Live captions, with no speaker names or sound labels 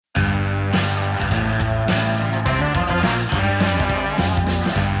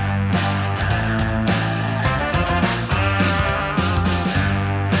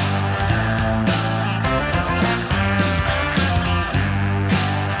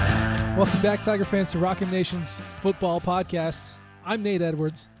Welcome back, Tiger fans, to Rockin' Nation's football podcast. I'm Nate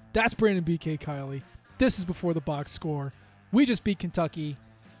Edwards. That's Brandon BK Kiley. This is Before the Box Score. We just beat Kentucky,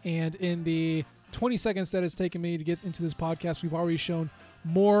 and in the 20 seconds that it's taken me to get into this podcast, we've already shown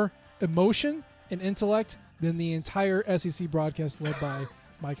more emotion and intellect than the entire SEC broadcast led by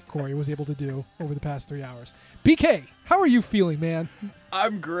Mike Corey was able to do over the past 3 hours. BK, how are you feeling, man?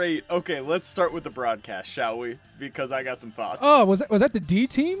 I'm great. Okay, let's start with the broadcast, shall we? Because I got some thoughts. Oh, was that the D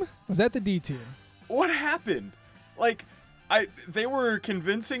team? Was that the D team? What happened? Like, they were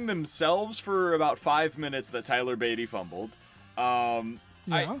convincing themselves for about 5 minutes that Tyler Beatty fumbled.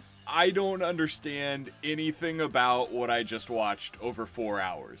 Yeah. I don't understand anything about what I just watched over 4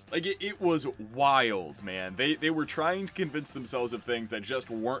 hours. Like, it was wild, man. They were trying to convince themselves of things that just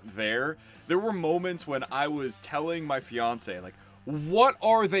weren't there. There were moments when I was telling my fiance, like, what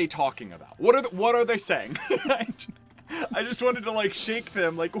are they talking about? What are they saying? I just wanted to, like, shake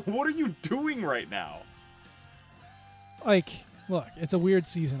them. Like, what are you doing right now? Like, look, it's a weird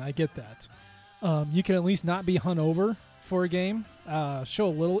season. I get that. You can at least not be hungover for a game. Show a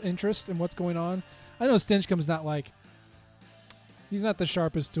little interest in what's going on. I know Stinchcom's not like, he's not the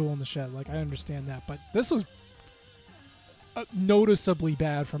sharpest tool in the shed. Like, I understand that. But this was noticeably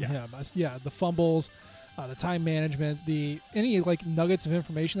bad from him. Yeah, the fumbles, the time management, any like nuggets of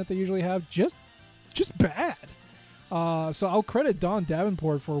information that they usually have, just bad. So I'll credit Dawn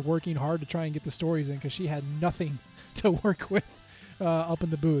Davenport for working hard to try and get the stories in, because she had nothing to work with up in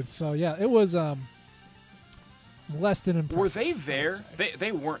the booth. So yeah, it was less than impressive. Were they there?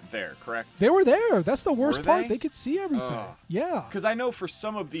 They weren't there, correct? They were there. That's the worst Were part. they? They could see everything. Yeah. Because I know for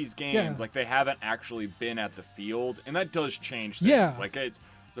some of these games, like, they haven't actually been at the field, and that does change things. Yeah. Like, it's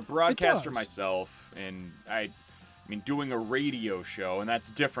a broadcaster does. myself, and I mean, doing a radio show, and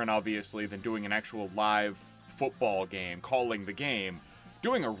that's different, obviously, than doing an actual live football game, calling the game.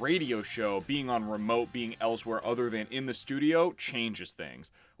 Doing a radio show, being on remote, being elsewhere other than in the studio, changes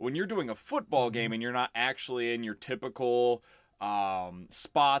things. When you're doing a football game and you're not actually in your typical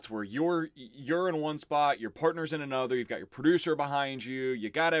spots where you're in one spot, your partner's in another, you've got your producer behind you,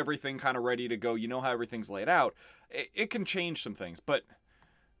 you got everything kind of ready to go, you know how everything's laid out, it can change some things. But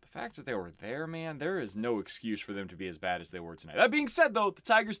the fact that they were there, man, there is no excuse for them to be as bad as they were tonight. That being said, though, the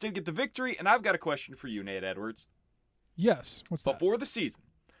Tigers did get the victory, and I've got a question for you, Nate Edwards. Yes. What's that? Before the season,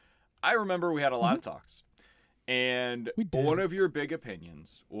 I remember we had a lot of talks, and one of your big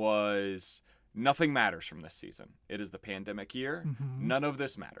opinions was nothing matters from this season. It is the pandemic year. None of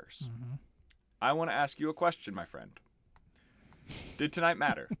this matters. I want to ask you a question, my friend. Did tonight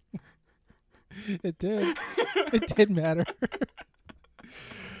matter? It did. It did matter.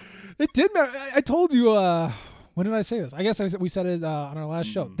 It did matter. I told you, when did I say this? I guess we said it on our last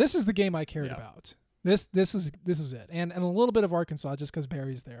show. This is the game I cared about. This is it. And a little bit of Arkansas just because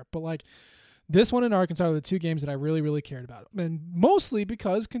Barry's there. But, like, this one in Arkansas are the two games that I really, really cared about. And mostly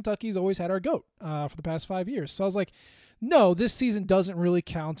because Kentucky's always had our GOAT for the past 5 years. So I was like, no, this season doesn't really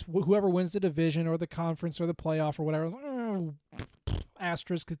count. Whoever wins the division or the conference or the playoff or whatever, I was like,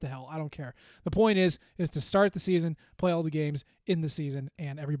 asterisk, get the hell. I don't care. The point is to start the season, play all the games in the season,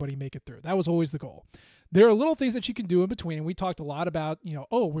 and everybody make it through. That was always the goal. There are little things that you can do in between. And we talked a lot about,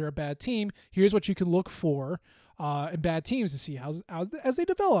 we're a bad team. Here's what you can look for in bad teams to see how as they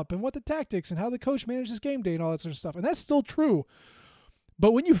develop and what the tactics and how the coach manages game day and all that sort of stuff. And that's still true.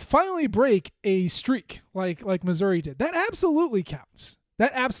 But when you finally break a streak like Missouri did, that absolutely counts.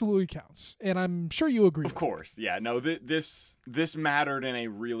 That absolutely counts. And I'm sure you agree. Of course. Yeah. No, this mattered in a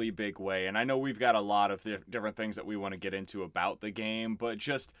really big way. And I know we've got a lot of different things that we want to get into about the game, but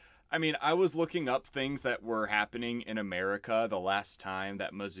I was looking up things that were happening in America the last time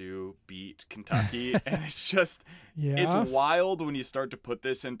that Mizzou beat Kentucky, and it's just, it's wild when you start to put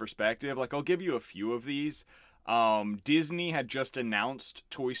this in perspective. Like, I'll give you a few of these. Disney had just announced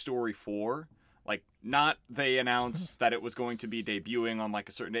Toy Story 4. Like, not they announced that it was going to be debuting on, like,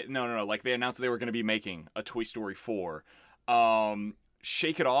 a certain day. No. Like, they announced they were going to be making a Toy Story 4.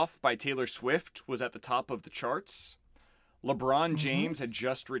 Shake It Off by Taylor Swift was at the top of the charts. LeBron James had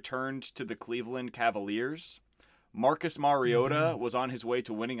just returned to the Cleveland Cavaliers. Marcus Mariota was on his way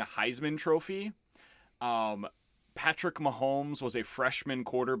to winning a Heisman Trophy. Patrick Mahomes was a freshman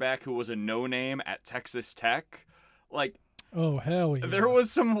quarterback who was a no-name at Texas Tech. Like, oh, hell yeah. There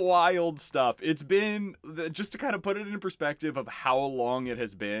was some wild stuff. It's been, just to kind of put it in perspective of how long it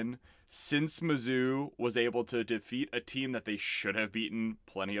has been since Mizzou was able to defeat a team that they should have beaten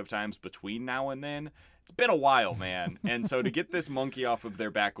plenty of times between now and then. It's been a while, man. And so to get this monkey off of their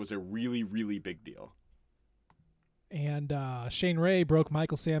back was a really, really big deal. And Shane Ray broke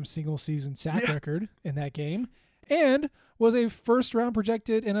Michael Sam's single-season sack record in that game. and was a first-round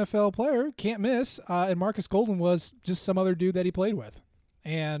projected NFL player, can't miss. And Marcus Golden was just some other dude that he played with.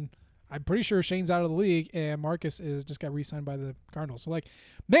 And I'm pretty sure Shane's out of the league, and Marcus is just got re-signed by the Cardinals. So, like,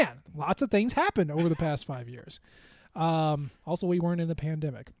 man, lots of things happened over the past 5 years. Also, we weren't in the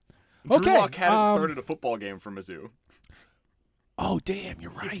pandemic. Drew Lock hadn't started a football game for Mizzou. Oh, damn,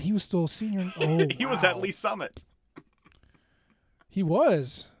 you're right. He was still a senior. Oh, he was at Lee Summit. He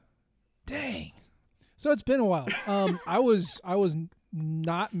was. Dang. So it's been a while. I was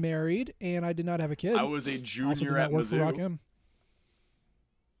not married, and I did not have a kid. I was a junior at Mizzou.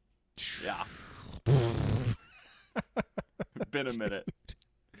 Yeah. Been a minute.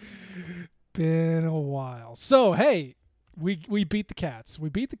 Been a while. So, hey, we beat the Cats. We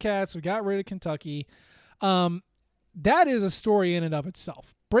beat the Cats. We got rid of Kentucky. That is a story in and of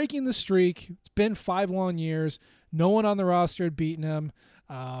itself. Breaking the streak. It's been 5 long years. No one on the roster had beaten him.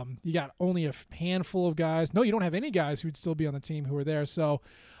 You got only a handful of guys. No, you don't have any guys who'd still be on the team who were there. So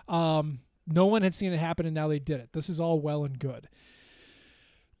no one had seen it happen, and now they did it. This is all well and good.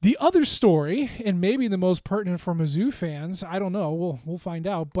 The other story, and maybe the most pertinent for Mizzou fans, I don't know, we'll find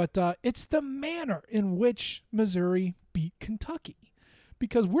out, but it's the manner in which Missouri beat Kentucky.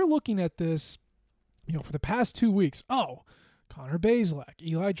 Because we're looking at this, for the past 2 weeks. Oh, Connor Bazelak,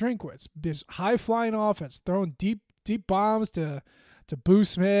 Eli Drinkwitz, this high-flying offense, throwing deep bombs to Boo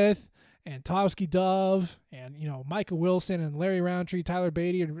Smith and Towski Dove and, Micah Wilson and Larry Roundtree, Tyler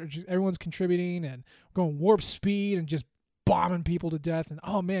Beatty, and everyone's contributing and going warp speed and just bombing people to death. And,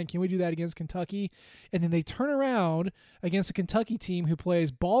 oh, man, can we do that against Kentucky? And then they turn around against a Kentucky team who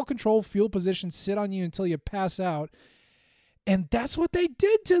plays ball control, field position, sit on you until you pass out. And that's what they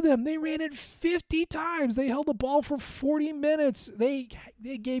did to them. They ran it 50 times. They held the ball for 40 minutes. They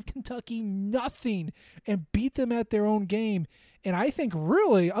gave Kentucky nothing and beat them at their own game. And I think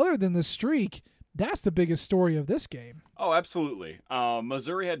really, other than the streak, that's the biggest story of this game. Oh, absolutely.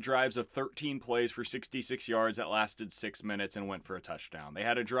 Missouri had drives of 13 plays for 66 yards that lasted 6 minutes and went for a touchdown. They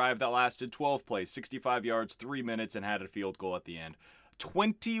had a drive that lasted 12 plays, 65 yards, 3 minutes, and had a field goal at the end.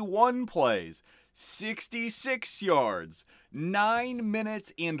 21 plays, 66 yards, 9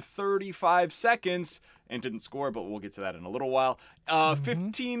 minutes and 35 seconds, and didn't score, but we'll get to that in a little while.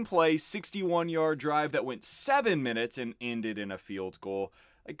 15 plays, 61-yard drive that went 7 minutes and ended in a field goal.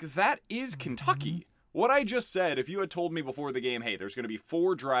 Like, that is Kentucky. What I just said, if you had told me before the game, hey, there's going to be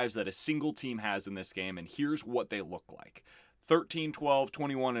 4 drives that a single team has in this game, and here's what they look like. 13, 12,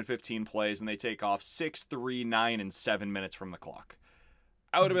 21, and 15 plays, and they take off 6, 3, 9, and 7 minutes from the clock.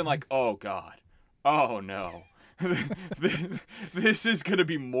 I would have been like, oh, God. Oh, no. This is going to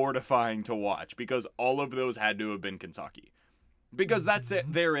be mortifying to watch because all of those had to have been Kentucky. Because that's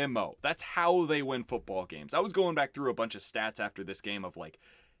their MO. That's how they win football games. I was going back through a bunch of stats after this game of, like,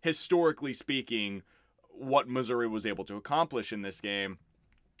 historically speaking, what Missouri was able to accomplish in this game.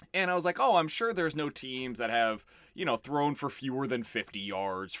 And I was like, oh, I'm sure there's no teams that have, thrown for fewer than 50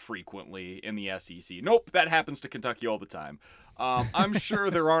 yards frequently in the SEC. Nope, that happens to Kentucky all the time. I'm sure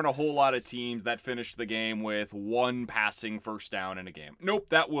there aren't a whole lot of teams that finished the game with 1 passing first down in a game. Nope,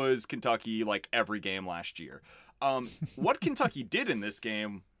 that was Kentucky like every game last year. What Kentucky did in this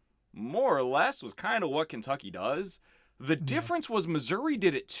game, more or less, was kind of what Kentucky does. The difference was Missouri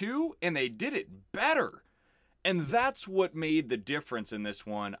did it too, and they did it better. And that's what made the difference in this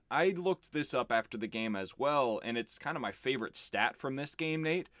one. I looked this up after the game as well, and it's kind of my favorite stat from this game,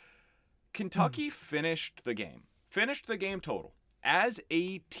 Nate. Kentucky finished the game total as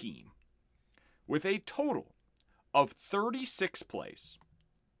a team with a total of 36 plays.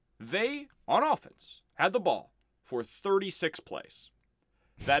 They, on offense, had the ball for 36 plays.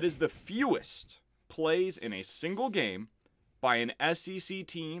 That is the fewest plays in a single game by an SEC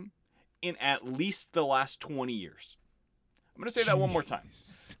team in at least the last 20 years. I'm going to say that one more time.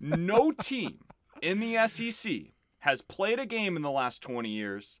 No team in the SEC has played a game in the last 20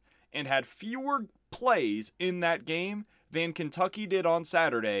 years and had fewer plays in that game than Kentucky did on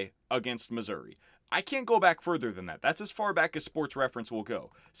Saturday against Missouri. I can't go back further than that. That's as far back as Sports Reference will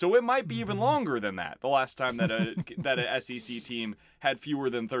go. So it might be even longer than that, the last time that a SEC team had fewer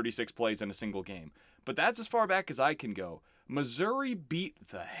than 36 plays in a single game. But that's as far back as I can go. Missouri beat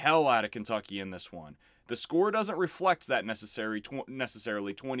the hell out of Kentucky in this one. The score doesn't reflect that necessarily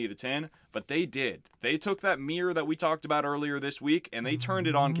 20-10, but they did. They took that mirror that we talked about earlier this week, and they turned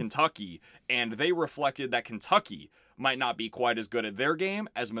it on Kentucky, and they reflected that Kentucky might not be quite as good at their game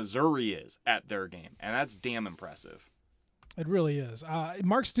as Missouri is at their game, and that's damn impressive. It really is.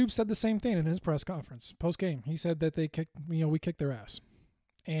 Mark Stoops said the same thing in his press conference post-game. He said that we kicked their ass,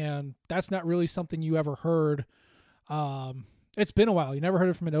 and that's not really something you ever heard It's been a while. You never heard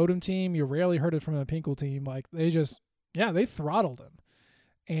it from an Odom team. You rarely heard it from a Pinkel team. Like they throttled him.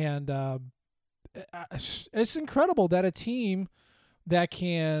 And it's incredible that a team that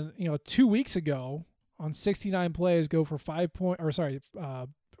can, 2 weeks ago on 69 plays go for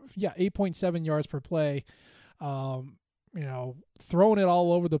 8.7 yards per play, throwing it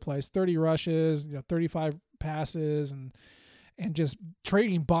all over the place, 30 rushes, 35 passes, and just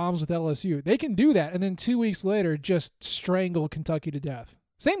trading bombs with LSU. They can do that, and then 2 weeks later just strangle Kentucky to death.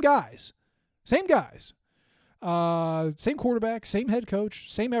 Same guys. Same quarterback, same head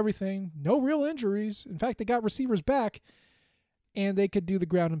coach, same everything, no real injuries. In fact, they got receivers back, and they could do the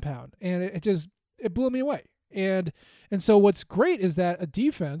ground and pound. And it blew me away. And so what's great is that a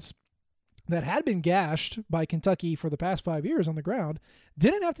defense that had been gashed by Kentucky for the past 5 years on the ground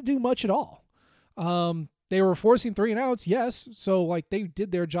didn't have to do much at all. They were forcing 3 and outs, yes. So like they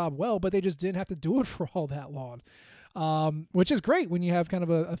did their job well, but they just didn't have to do it for all that long. Which is great when you have kind of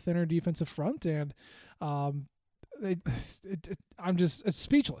a thinner defensive front, and it's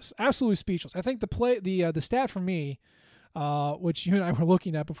speechless, absolutely speechless. I think the stat for me, which you and I were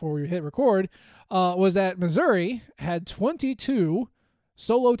looking at before we hit record, was that Missouri had 22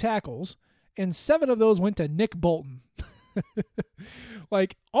 solo tackles, and 7 of those went to Nick Bolton.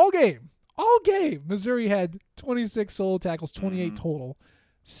 Like all game, Missouri had 26 solo tackles, 28 total.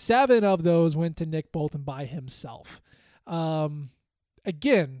 7 of those went to Nick Bolton by himself.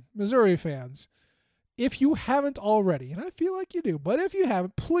 Again, Missouri fans, if you haven't already, and I feel like you do, but if you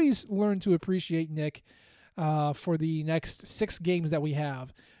haven't, please learn to appreciate Nick for the next 6 games that we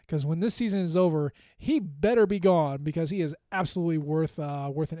have, because when this season is over, he better be gone, because he is absolutely worth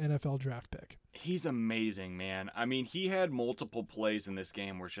an NFL draft pick. He's amazing, man. I mean, he had multiple plays in this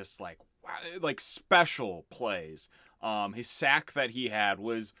game were just like special plays. His sack that he had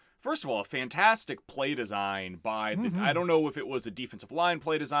was, first of all, a fantastic play design by I don't know if it was a defensive line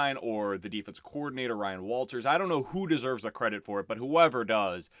play design or the defensive coordinator, Ryan Walters. I don't know who deserves the credit for it, but whoever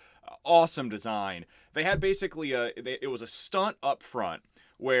does, awesome design. They had basically it was a stunt up front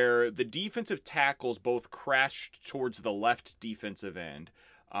where the defensive tackles both crashed towards the left defensive end.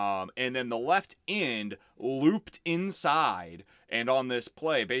 And then the left end looped inside, and on this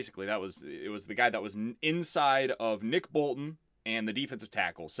play, basically it was the guy that was inside of Nick Bolton and the defensive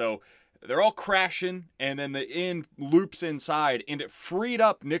tackle. So they're all crashing, and then the end loops inside, and it freed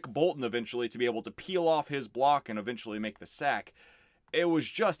up Nick Bolton eventually to be able to peel off his block and eventually make the sack. It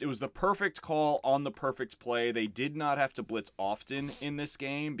was the perfect call on the perfect play. They did not have to blitz often in this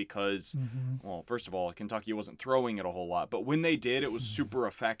game because, well, first of all, Kentucky wasn't throwing it a whole lot. But when they did, it was super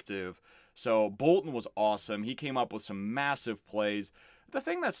effective. So Bolton was awesome. He came up with some massive plays. The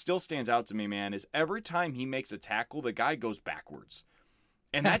thing that still stands out to me, man, is every time he makes a tackle, the guy goes backwards.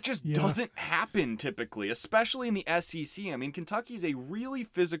 And that just doesn't happen typically, especially in the SEC. I mean, Kentucky's a really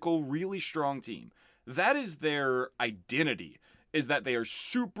physical, really strong team. That is their identity, is that they are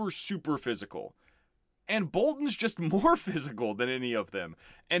super, super physical. And Bolton's just more physical than any of them.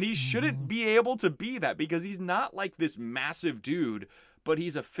 And he shouldn't be able to be that, because he's not like this massive dude, but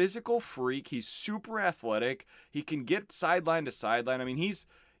he's a physical freak. He's super athletic. He can get sideline to sideline. I mean, he's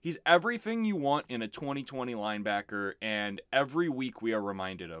everything you want in a 2020 linebacker, and every week we are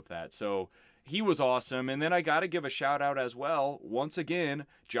reminded of that. So he was awesome. And then I got to give a shout out as well, once again,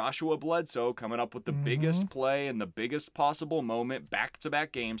 Joshua Bledsoe coming up with the biggest play and the biggest possible moment,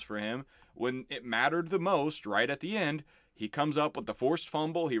 back-to-back games for him. When it mattered the most, right at the end, he comes up with the forced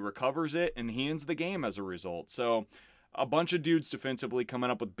fumble, he recovers it, and he ends the game as a result. So a bunch of dudes defensively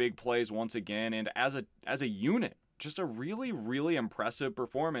coming up with big plays once again, and as a unit, just a really, really impressive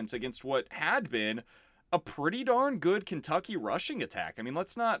performance against what had been a pretty darn good Kentucky rushing attack. I mean,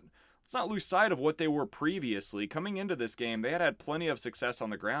 let's not lose sight of what they were previously. Coming into this game, they had plenty of success on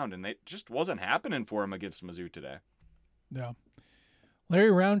the ground, and it just wasn't happening for them against Mizzou today. Yeah.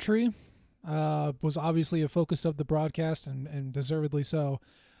 Larry Roundtree was obviously a focus of the broadcast, and deservedly so.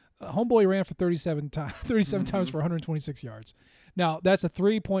 Homeboy ran for 37 times for 126 yards. Now, that's a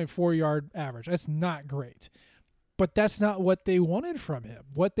 3.4 yard average. That's not great. But that's not what they wanted from him.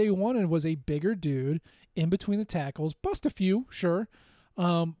 What they wanted was a bigger dude in between the tackles, bust a few, sure,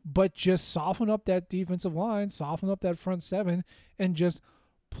 but just soften up that defensive line, soften up that front seven, and just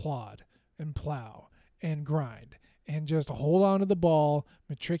plod and plow and grind and just hold on to the ball,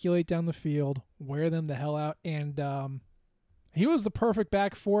 matriculate down the field, wear them the hell out. And he was the perfect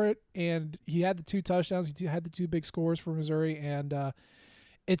back for it, and he had the 2 touchdowns. He had the 2 big scores for Missouri, and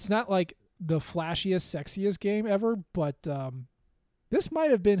it's not like the flashiest, sexiest game ever, but this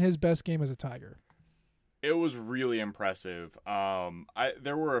might have been his best game as a Tiger. It was really impressive.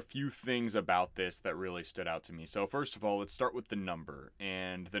 There were a few things about this that really stood out to me. So first of all, let's start with the number,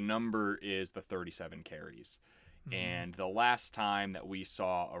 and the number is the 37 carries. Mm-hmm. And the last time that we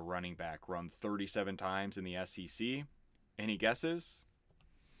saw a running back run 37 times in the SEC, any guesses?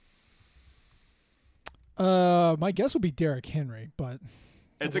 My guess would be Derrick Henry, but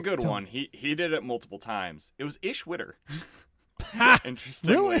it's a good one. He did it multiple times. It was Ish Witter.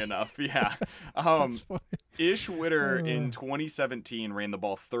 Interestingly really? enough, yeah. Ish Witter in 2017 ran the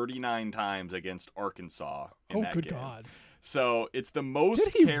ball 39 times against Arkansas in that game. God. So it's the most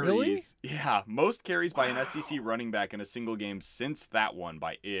Did he carries. Really? Yeah, most carries by an SEC running back in a single game since that one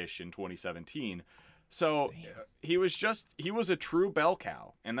by Ish in 2017. So he was a true bell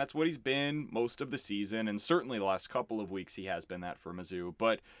cow, and that's what he's been most of the season, and certainly the last couple of weeks he has been that for Mizzou.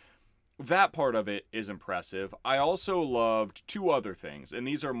 But that part of it is impressive. I also loved two other things, and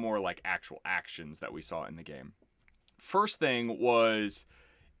these are more like actual actions that we saw in the game. First thing was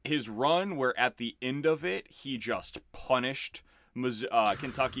his run where at the end of it, he just punished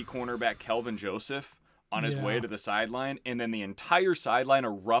Kentucky cornerback Kelvin Joseph on his way to the sideline, and then the entire sideline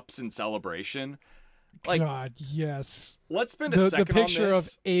erupts in celebration. Like, God, yes. Let's spend a second on this. The picture of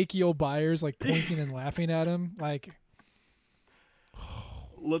Akil Byers like pointing and laughing at him, like.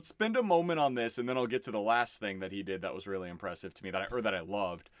 Let's spend a moment on this, and then I'll get to the last thing that he did that was really impressive to me that I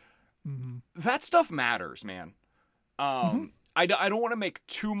loved. Mm-hmm. That stuff matters, man. I don't want to make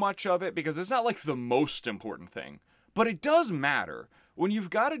too much of it because it's not like the most important thing, but it does matter when you've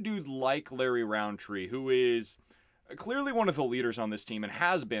got a dude like Larry Roundtree, who is clearly one of the leaders on this team and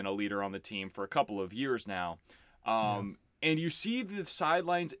has been a leader on the team for a couple of years now. And you see the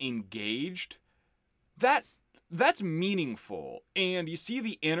sidelines engaged. That's meaningful. And you see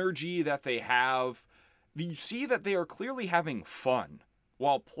the energy that they have. You see that they are clearly having fun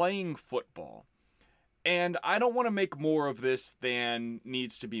while playing football. And I don't want to make more of this than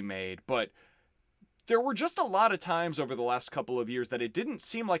needs to be made, but there were just a lot of times over the last couple of years that it didn't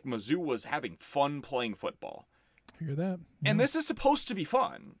seem like Mizzou was having fun playing football. Hear that? And this is supposed to be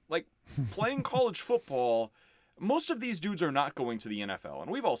fun. Like, playing college football, most of these dudes are not going to the NFL.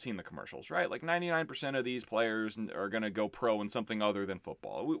 And we've all seen the commercials, right? Like 99% of these players are going to go pro in something other than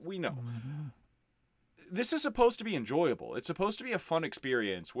football. We know. Mm-hmm. This is supposed to be enjoyable. It's supposed to be a fun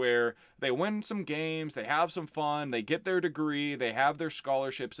experience where they win some games, they have some fun, they get their degree, they have their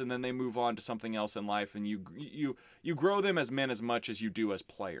scholarships, and then they move on to something else in life, and you grow them as men as much as you do as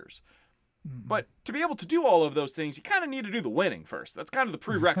players. Mm-hmm. But to be able to do all of those things, you kind of need to do the winning first. That's kind of the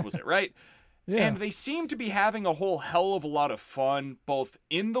prerequisite, right? Yeah. And they seem to be having a whole hell of a lot of fun, both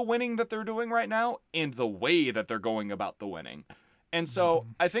in the winning that they're doing right now and the way that they're going about the winning. And so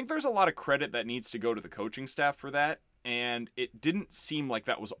I think there's a lot of credit that needs to go to the coaching staff for that. And it didn't seem like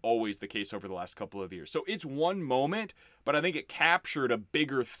that was always the case over the last couple of years. So it's one moment, but I think it captured a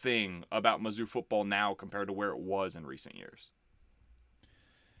bigger thing about Mizzou football now compared to where it was in recent years.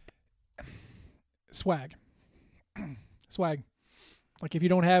 Swag. Like if you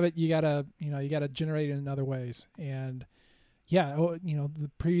don't have it, you gotta generate it in other ways. And yeah,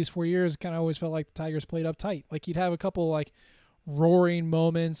 the previous 4 years kind of always felt like the Tigers played uptight. Like you'd have a couple like roaring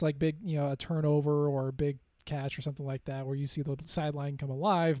moments, like big, a turnover or a big catch or something like that, where you see the sideline come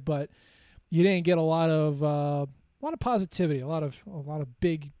alive, but you didn't get a lot of positivity, a lot of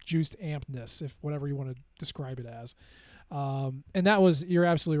big juiced ampness, if whatever you want to describe it as. And you're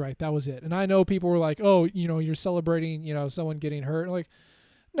absolutely right. That was it. And I know people were like, oh, you're celebrating, someone getting hurt. Like,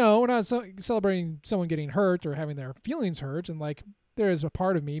 no, we're not celebrating someone getting hurt or having their feelings hurt. And like, there is a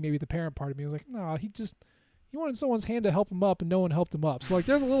part of me, maybe the parent part of me was like, no, he wanted someone's hand to help him up and no one helped him up. So like,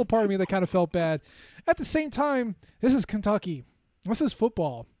 there's a little part of me that kind of felt bad. At the same time, this is Kentucky. This is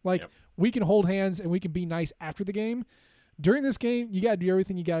football. Like we can hold hands and we can be nice after the game. During this game, you got to do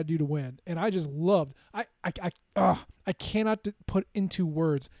everything you got to do to win. And I just loved, I cannot put into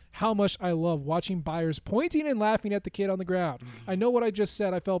words how much I love watching Byers pointing and laughing at the kid on the ground. I know what I just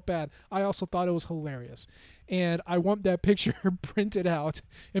said. I felt bad. I also thought it was hilarious. And I want that picture printed out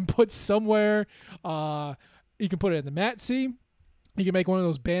and put somewhere. You can put it in the Matsy. You can make one of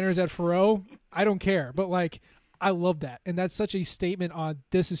those banners at Faroe. I don't care. But, like, I love that. And that's such a statement on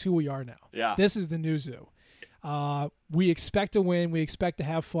this is who we are now. Yeah. This is the new Zoo. We expect to win. We expect to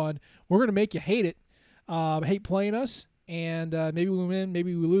have fun. We're going to make you hate it. Hate playing us, and maybe we win,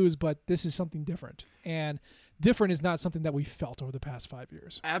 maybe we lose, but this is something different. And different is not something that we felt over the past 5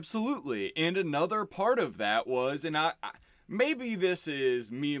 years. Absolutely. And another part of that was, and maybe this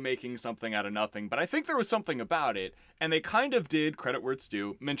is me making something out of nothing, but I think there was something about it, and they kind of did, credit where it's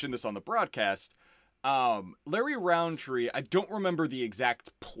due, mention this on the broadcast. Larry Roundtree, I don't remember the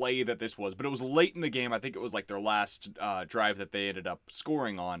exact play that this was, but it was late in the game. I think it was like their last drive that they ended up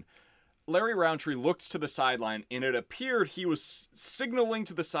scoring on. Larry Roundtree looked to the sideline, and it appeared he was signaling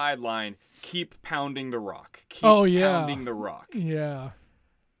to the sideline, keep pounding the rock. Keep pounding the rock. Yeah.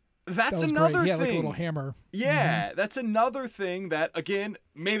 That's that another great. thing. Yeah, like a little hammer. Yeah, that's another thing that, again,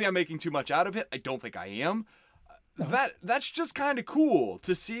 maybe I'm making too much out of it. I don't think I am. No. That's just kind of cool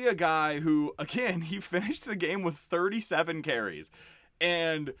to see a guy who, again, he finished the game with 37 carries.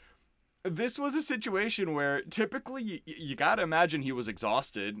 And this was a situation where typically you got to imagine he was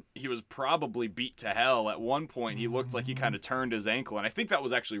exhausted. He was probably beat to hell. At one point, he looked like he kind of turned his ankle. And I think that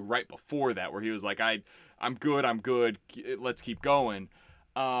was actually right before that, where he was like, I'm good. Let's keep going.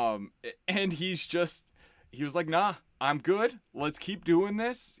 And he was like, nah, I'm good. Let's keep doing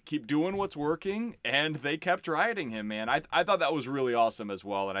this. Keep doing what's working. And they kept riding him, man. I thought that was really awesome as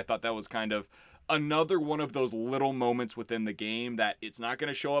well. And I thought that was kind of another one of those little moments within the game that it's not going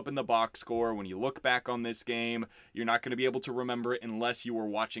to show up in the box score. When you look back on this game, you're not going to be able to remember it unless you were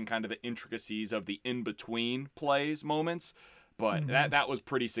watching kind of the intricacies of the in-between plays moments. But that was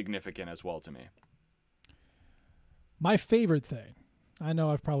pretty significant as well to me. My favorite thing, I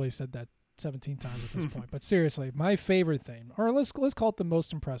know I've probably said that 17 times at this point, but seriously, my favorite thing, or let's call it the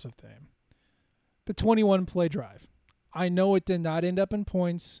most impressive thing, the 21 play drive. I know it did not end up in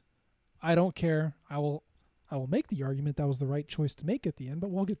points. I don't care. I will make the argument that was the right choice to make at the end, but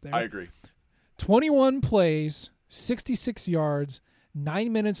we'll get there. I agree. 21 plays, 66 yards,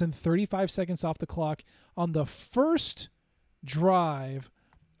 9 minutes and 35 seconds off the clock on the first drive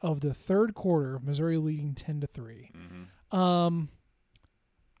of the third quarter, Missouri leading 10-3.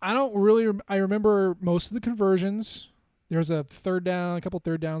 I remember most of the conversions. There was a third down, a couple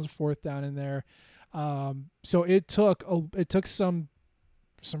third downs, a fourth down in there. So it took some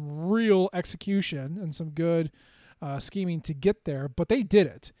real execution and some good scheming to get there, but they did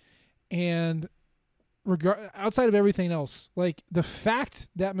it. And outside of everything else, like the fact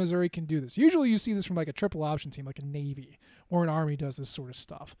that Missouri can do this, usually you see this from like a triple option team, like a Navy or an Army does this sort of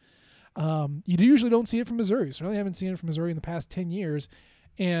stuff. You usually don't see it from Missouri. Certainly haven't seen it from Missouri in the past 10 years.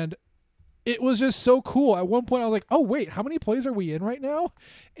 And it was just so cool. At one point I was like, oh wait, how many plays are we in right now?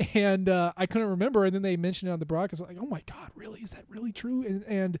 And I couldn't remember. And then they mentioned it on the broadcast. Like, oh my God, really? Is that really true?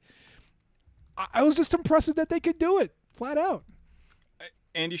 And I was just impressive that they could do it flat out.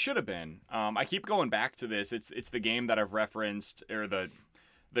 And you should have been. I keep going back to this. It's the game that I've referenced, or the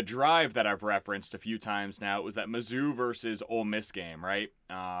drive that I've referenced a few times now. It was that Mizzou versus Ole Miss game, right?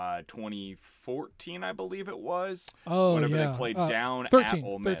 2014, I believe it was. Oh, whenever yeah. they played down 13, at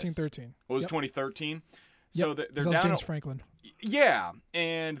Ole Miss. 13. It was 2013. Yep. So they're that was down James at, Franklin. Yeah,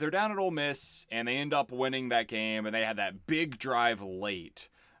 and they're down at Ole Miss, and they end up winning that game, and they had that big drive late.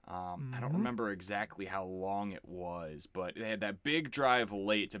 I don't remember exactly how long it was, but they had that big drive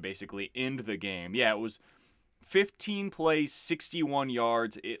late to basically end the game. Yeah, it was 15 plays, 61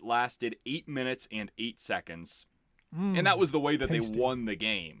 yards. It lasted 8 minutes and 8 seconds. And that was the way that tasty. They won the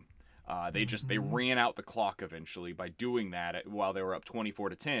game. They ran out the clock eventually by doing that while they were up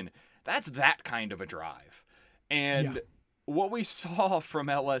 24-10. That's that kind of a drive. And what we saw from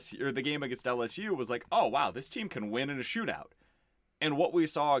LSU, or the game against LSU, was like, oh wow, this team can win in a shootout. And what we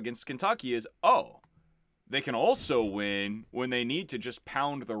saw against Kentucky is, they can also win when they need to just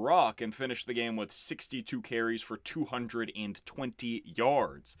pound the rock and finish the game with 62 carries for 220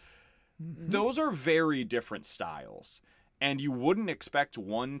 yards. Those are very different styles. And you wouldn't expect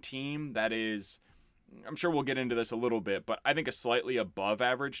one team that is, I'm sure we'll get into this a little bit, but I think a slightly above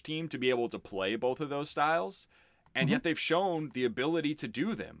average team to be able to play both of those styles. And yet they've shown the ability to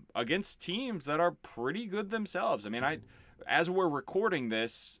do them against teams that are pretty good themselves. I mean, as we're recording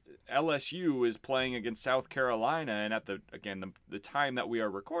this, LSU is playing against South Carolina, and at the time that we are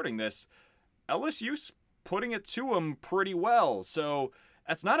recording this, LSU's putting it to them pretty well. So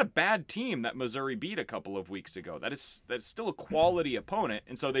that's not a bad team that Missouri beat a couple of weeks ago. That's still a quality opponent,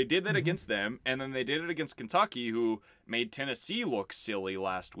 and so they did that against them, and then they did it against Kentucky, who made Tennessee look silly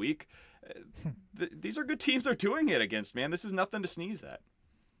last week. These are good teams they're doing it against, man. This is nothing to sneeze at.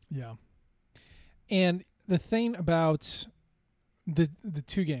 Yeah. And the thing about the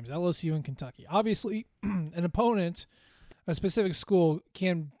two games, LSU and Kentucky, obviously an opponent, a specific school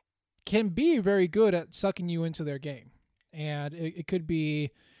can be very good at sucking you into their game. And it could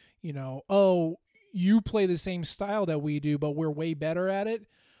be, you play the same style that we do, but we're way better at it.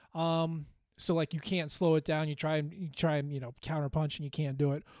 So like you can't slow it down. You try and counterpunch and you can't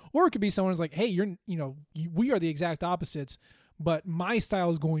do it. Or it could be someone's like, hey, we are the exact opposites, but my style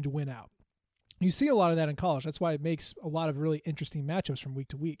is going to win out. You see a lot of that in college. That's why it makes a lot of really interesting matchups from week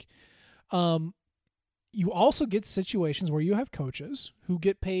to week. you also get situations where you have coaches who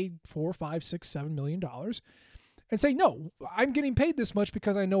get paid $4, $5, $6, $7 million and say, no, I'm getting paid this much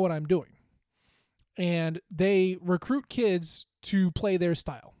because I know what I'm doing. And they recruit kids to play their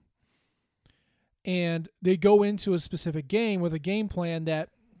style. And they go into a specific game with a game plan that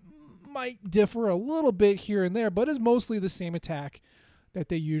might differ a little bit here and there, but is mostly the same attack that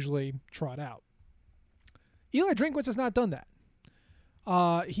they usually trot out. Eli Drinkwitz has not done that.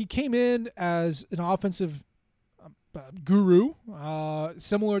 He came in as an offensive guru,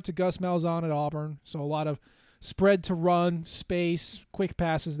 similar to Gus Malzahn at Auburn. So a lot of spread to run, space, quick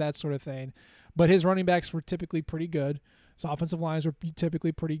passes, that sort of thing. But his running backs were typically pretty good. His offensive lines were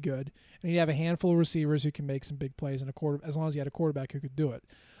typically pretty good. And he'd have a handful of receivers who can make some big plays, and as long as he had a quarterback who could do it.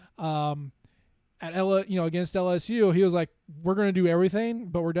 Against LSU, he was like, we're going to do everything,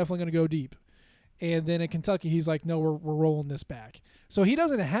 but we're definitely going to go deep. And then at Kentucky, he's like, no, we're rolling this back. So he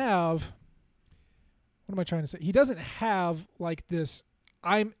doesn't have, what am I trying to say? He doesn't have like this,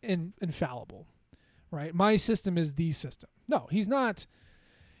 I'm infallible, right? My system is the system. No, he's not.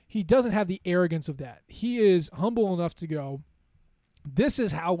 He doesn't have the arrogance of that. He is humble enough to go, this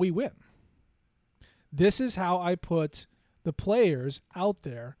is how we win. This is how I put the players out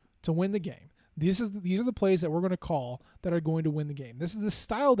there to win the game. These are the plays that we're going to call that are going to win the game. This is the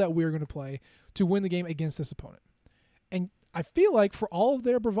style that we're going to play to win the game against this opponent. And I feel like for all of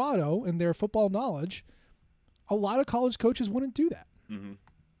their bravado and their football knowledge, a lot of college coaches wouldn't do that. Mm-hmm.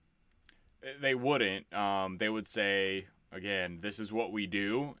 They wouldn't. They would say, again, this is what we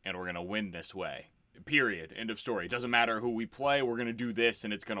do, and we're going to win this way. Period. End of story. It doesn't matter who we play. We're going to do this,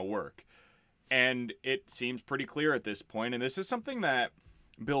 and it's going to work. And it seems pretty clear at this point, and this is something that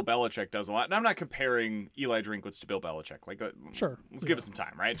Bill Belichick does a lot. And I'm not comparing Eli Drinkwitz to Bill Belichick. Sure. Let's give it some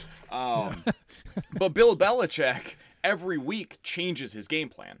time, right? But Bill Belichick every week changes his game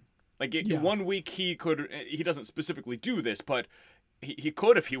plan. 1 week he doesn't specifically do this, but he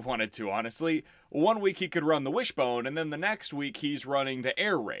could if he wanted to, honestly. 1 week he could run the wishbone, and then the next week he's running the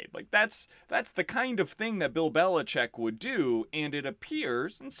air raid. That's the kind of thing that Bill Belichick would do, and it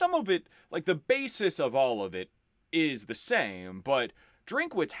appears, and some of it, the basis of all of it is the same, but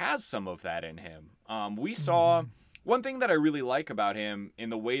Drinkwitz has some of that in him. We saw one thing that I really like about him in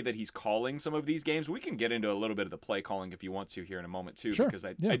the way that he's calling some of these games. We can get into a little bit of the play calling if you want to here in a moment too, sure. Because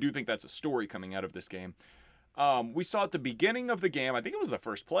I do think that's a story coming out of this game. We saw at the beginning of the game, I think it was the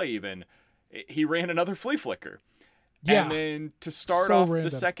first play even, he ran another flea flicker. Yeah. And then to start off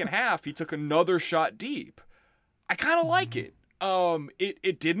the second half, he took another shot deep. I kind of like it.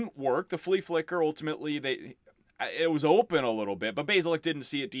 It didn't work. The flea flicker, ultimately, it was open a little bit, but Bazelak didn't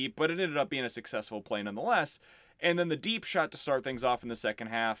see it deep, but it ended up being a successful play nonetheless. And then the deep shot to start things off in the second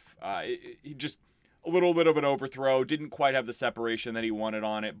half, he just a little bit of an overthrow, didn't quite have the separation that he wanted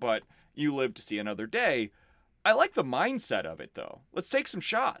on it, but you live to see another day. I like the mindset of it, though. Let's take some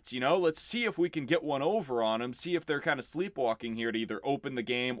shots, Let's see if we can get one over on them, see if they're kind of sleepwalking here to either open the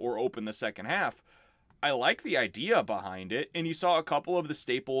game or open the second half. I like the idea behind it, and you saw a couple of the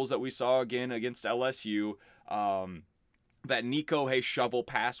staples that we saw again against LSU. That Nico Hayes shovel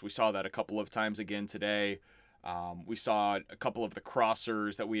pass, we saw that a couple of times again today. We saw a couple of the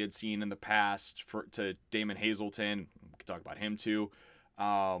crossers that we had seen in the past to Damon Hazelton. We could talk about him too.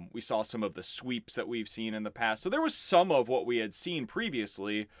 We saw some of the sweeps that we've seen in the past. So there was some of what we had seen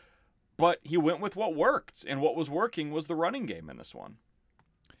previously, but he went with what worked, and what was working was the running game in this one.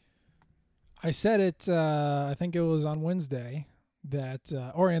 I said it, I think it was on Wednesday, that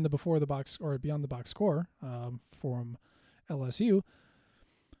or in the before the box or beyond the box score from LSU.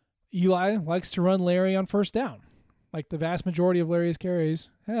 Eli likes to run Larry on first down. Like the vast majority of Larry's carries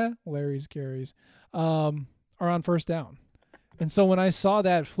are on first down. And so when I saw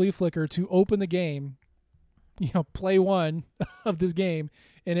that flea flicker to open the game, play one of this game,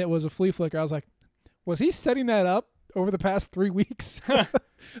 and it was a flea flicker, I was like, was he setting that up over the past 3 weeks?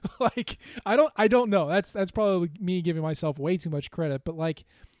 I don't know. That's probably me giving myself way too much credit, but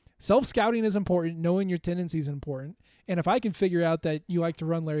self-scouting is important. Knowing your tendencies is important. And if I can figure out that you like to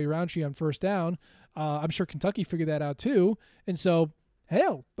run Larry Roundtree on first down, I'm sure Kentucky figured that out too. And so,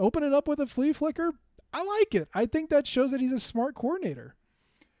 hell, open it up with a flea flicker. I like it. I think that shows that he's a smart coordinator.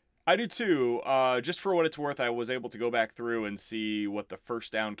 I do too. Just for what it's worth, I was able to go back through and see what the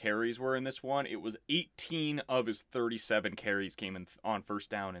first down carries were in this one. It was 18 of his 37 carries came in on first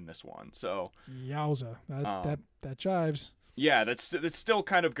down in this one. So, yowza, that jives. Yeah, that's still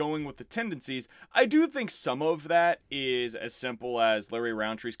kind of going with the tendencies. I do think some of that is as simple as Larry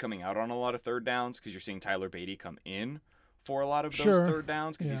Roundtree's coming out on a lot of third downs because you're seeing Tyler Beatty come in for a lot of those Sure. third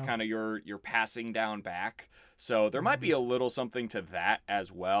downs because he's Yeah. kind of your passing down back. So there might be a little something to that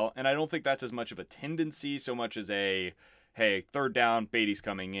as well. And I don't think that's as much of a tendency so much as a, hey, third down, Beatty's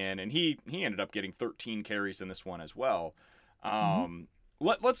coming in. And he ended up getting 13 carries in this one as well.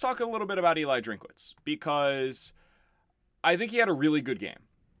 Let's talk a little bit about Eli Drinkwitz because I think he had a really good game.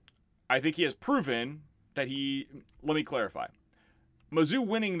 I think he has proven that let me clarify. Mizzou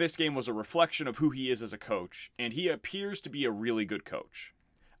winning this game was a reflection of who he is as a coach, and he appears to be a really good coach.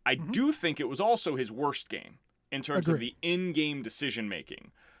 I do think it was also his worst game in terms of the in-game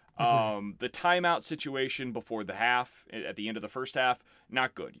decision-making. The timeout situation before the half, at the end of the first half,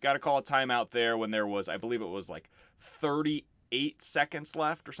 not good. You got to call a timeout there when there was, I believe it was like 38 seconds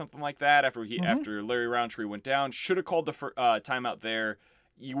left or something like that after Larry Roundtree went down. Should have called the timeout there.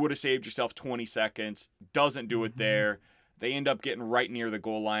 You would have saved yourself 20 seconds. Doesn't do it there. They end up getting right near the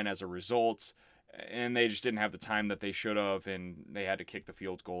goal line as a result, and they just didn't have the time that they should have, and they had to kick the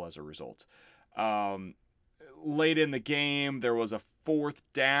field goal as a result. Late in the game, there was a fourth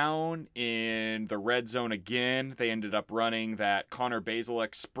down in the red zone again. They ended up running that Connor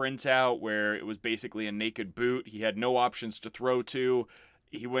Bazelak sprint out where it was basically a naked boot. He had no options to throw to.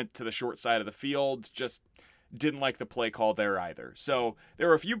 He went to the short side of the field, just didn't like the play call there either. So there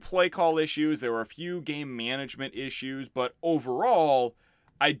were a few play call issues. There were a few game management issues. But overall,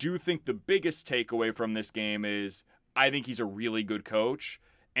 I do think the biggest takeaway from this game is I think he's a really good coach.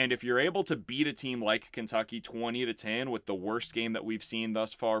 And if you're able to beat a team like Kentucky 20-10 with the worst game that we've seen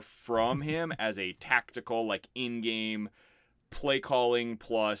thus far from him as a tactical, like in-game play calling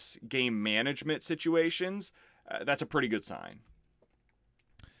plus game management situations, that's a pretty good sign.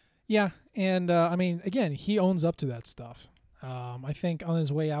 Yeah, and I mean, again, he owns up to that stuff. I think on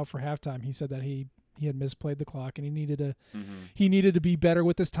his way out for halftime, he said that he had misplayed the clock and he needed to be better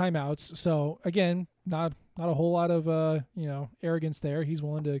with his timeouts. So again, not a whole lot of arrogance there. He's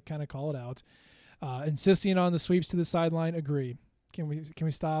willing to kind of call it out. Insisting on the sweeps to the sideline, agree. Can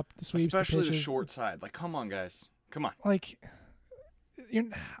we stop the sweeps? Especially the short side. Like, come on, guys, come on. Like,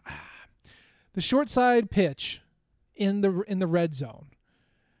 the short side pitch in the red zone.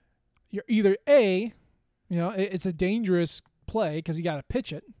 You're either it's a dangerous play because you got to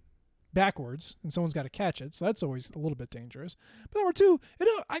pitch it backwards and someone's got to catch it, so that's always a little bit dangerous. But number two,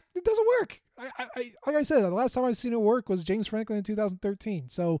 it doesn't work. I like I said, the last time I've seen it work was James Franklin in 2013.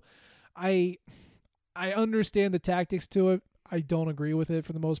 So I understand the tactics to it. I don't agree with it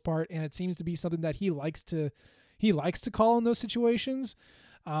for the most part, and it seems to be something that he likes to call in those situations.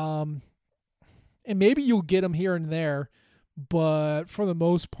 And maybe you'll get him here and there. But for the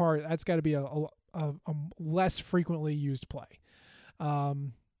most part, that's got to be a less frequently used play.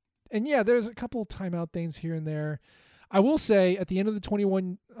 And yeah, there's a couple timeout things here and there. I will say at the end of the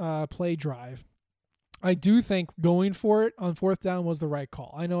 21 play drive, I do think going for it on fourth down was the right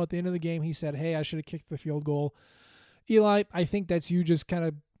call. I know at the end of the game he said, hey, I should have kicked the field goal. Eli, I think that's you just kind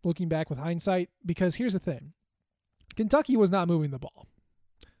of looking back with hindsight, because here's the thing. Kentucky was not moving the ball,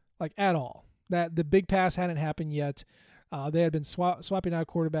 like at all. That the big pass hadn't happened yet. They had been swapping out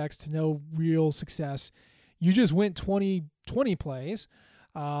quarterbacks to no real success. You just went 20 plays.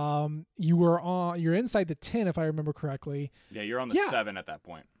 You're inside the 10, if I remember correctly. Yeah, you're on the 7 at that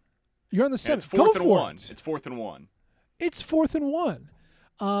point. You're on the 7. It's fourth and one. It. It's 4th and 1. It's 4th and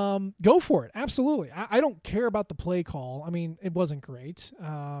 1. Go for it. Absolutely. I don't care about the play call. I mean, it wasn't great.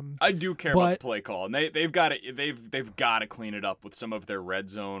 I do care about the play call, and they've got to got to clean it up with some of their red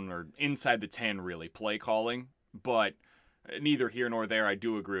zone or inside the 10 really play calling. But neither here nor there. I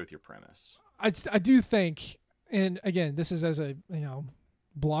do agree with your premise. I do think, and again, this is as a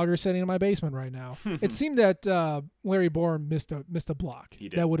blogger sitting in my basement right now. It seemed that Larry Borum missed a block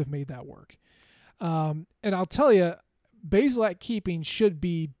that would have made that work. And I'll tell you, Bazelak keeping should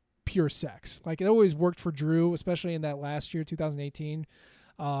be pure sex. Like, it always worked for Drew, especially in that last year, 2018.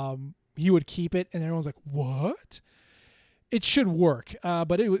 He would keep it, and everyone's like, "What?" It should work,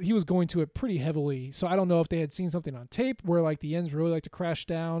 but he was going to it pretty heavily. So I don't know if they had seen something on tape where like the ends really like to crash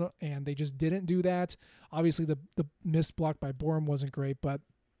down and they just didn't do that. Obviously, the missed block by Borum wasn't great, but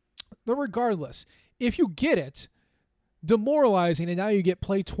regardless, if you get it, demoralizing, and now you get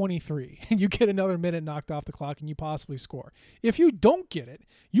play 23 and you get another minute knocked off the clock and you possibly score. If you don't get it,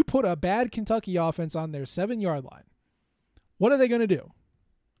 you put a bad Kentucky offense on their 7-yard line. What are they going to do?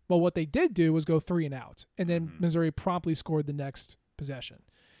 Well, what they did do was go 3 and out, and then Missouri promptly scored the next possession.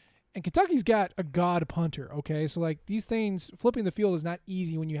 And Kentucky's got a god punter, okay? So, like, these things, flipping the field is not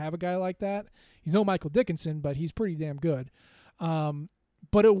easy when you have a guy like that. He's no Michael Dickinson, but he's pretty damn good.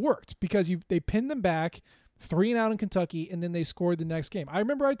 But it worked because they pinned them back, 3 and out in Kentucky, and then they scored the next game. I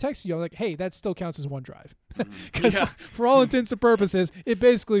remember I texted you, I was like, hey, that still counts as one drive. Because for all intents and purposes, it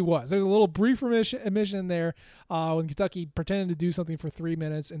basically was. There's a little brief emission there when Kentucky pretended to do something for 3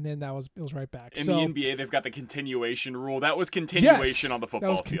 minutes, and then it was right back. In the NBA, they've got the continuation rule. That was continuation on the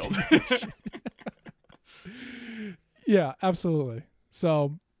football field. Yeah, absolutely.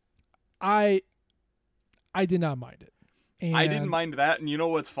 So I did not mind it. And I didn't mind that, and you know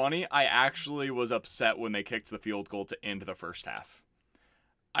what's funny? I actually was upset when they kicked the field goal to end the first half.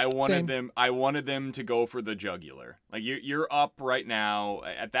 I wanted them to go for the jugular. Like you're up right now.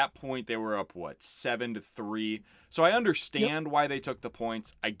 At that point, they were up 7-3. So I understand why they took the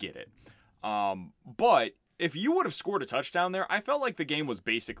points. I get it. But if you would have scored a touchdown there, I felt like the game was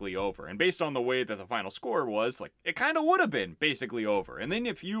basically over. And based on the way that the final score was, like it kind of would have been basically over. And then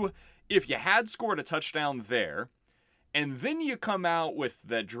if you had scored a touchdown there, and then you come out with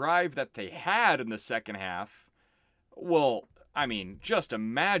the drive that they had in the second half, well, I mean, just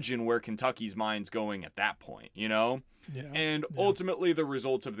imagine where Kentucky's mind's going at that point, you know? Yeah. And ultimately the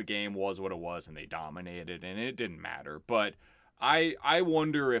results of the game was what it was, and they dominated, and it didn't matter. But I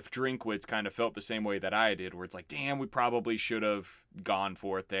wonder if Drinkwitz kind of felt the same way that I did, where it's like, damn, we probably should have gone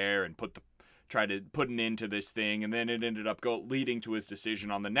for it there and try to put an end to this thing. And then it ended up leading to his decision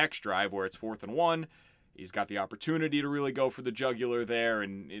on the next drive where it's 4th and 1. He's got the opportunity to really go for the jugular there,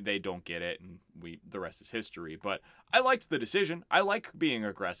 and they don't get it, and the rest is history. But I liked the decision. I like being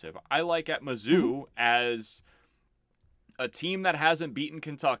aggressive. I like at Mizzou as a team that hasn't beaten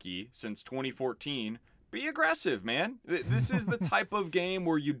Kentucky since 2014. Be aggressive, man. This is the type of game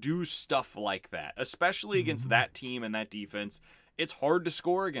where you do stuff like that, especially against that team and that defense. It's hard to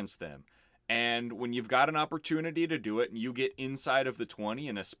score against them. And when you've got an opportunity to do it and you get inside of the 20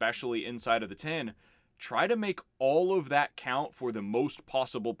 and especially inside of the 10, try to make all of that count for the most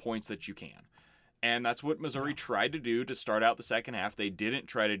possible points that you can. And that's what Missouri tried to do to start out the second half. They didn't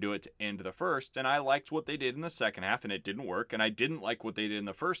try to do it to end the first. And I liked what they did in the second half, and it didn't work. And I didn't like what they did in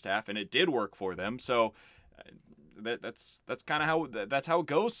the first half, and it did work for them. So that's kind of how it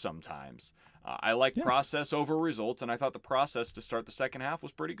goes sometimes. I like process over results, and I thought the process to start the second half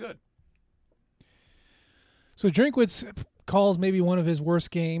was pretty good. So Drinkwitz calls maybe one of his worst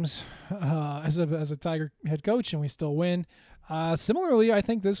games as a Tiger head coach, and we still win. Similarly, I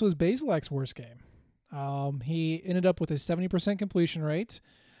think this was Bazelak's worst game. He ended up with a 70% completion rate,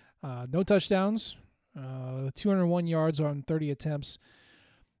 no touchdowns, 201 yards on 30 attempts.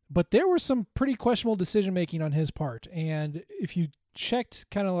 But there was some pretty questionable decision-making on his part. And if you checked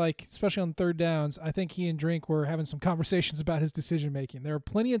kind of like, especially on third downs, I think he and Drink were having some conversations about his decision-making. There were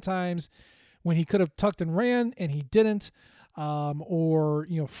plenty of times when he could have tucked and ran and he didn't, or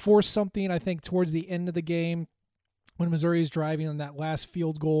forced something. I think towards the end of the game when Missouri is driving on that last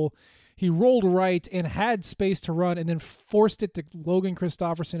field goal, he rolled right and had space to run and then forced it to Logan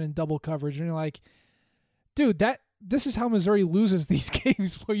Christopherson in double coverage. And you're like, dude, this is how Missouri loses these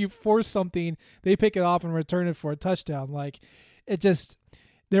games, where you force something, they pick it off and return it for a touchdown. Like, it just...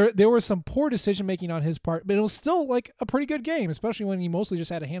 There was some poor decision making on his part, but it was still like a pretty good game, especially when he mostly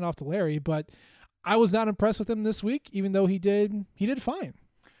just had a handoff to Larry. But I was not impressed with him this week, even though he did fine.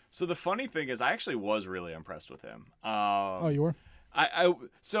 So the funny thing is, I actually was really impressed with him. You were?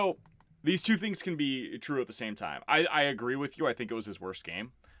 So these two things can be true at the same time. I agree with you. I think it was his worst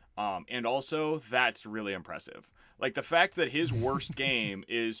game, and also that's really impressive. Like the fact that his worst game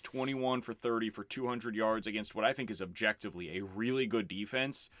is 21 for 30 for 200 yards against what I think is objectively a really good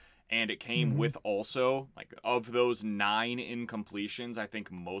defense. And it came with also, like, of those 9 incompletions, I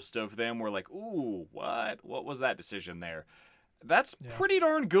think most of them were like, ooh, what was that decision there? That's pretty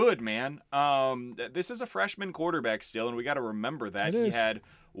darn good, man. This is a freshman quarterback still, and we got to remember that he had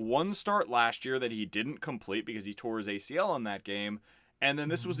one start last year that he didn't complete because he tore his ACL in that game. And then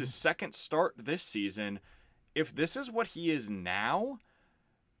this was his second start this season. If this is what he is now,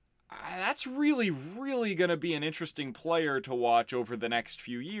 that's really, really going to be an interesting player to watch over the next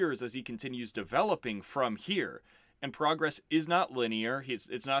few years as he continues developing from here. And progress is not linear.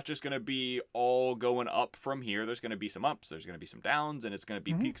 It's not just going to be all going up from here. There's going to be some ups, there's going to be some downs, and it's going to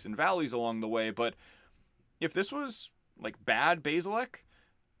be peaks and valleys along the way. But if this was like bad Bazelak,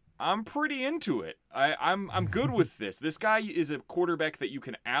 I'm pretty into it. I'm good with this. This guy is a quarterback that you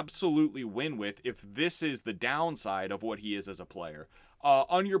can absolutely win with if this is the downside of what he is as a player.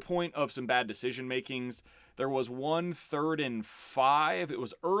 On your point of some bad decision makings, there was 1 3rd and 5. It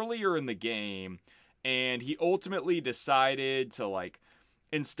was earlier in the game, and he ultimately decided to, like,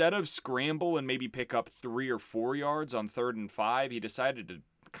 instead of scramble and maybe pick up 3 or 4 yards on 3rd and 5, he decided to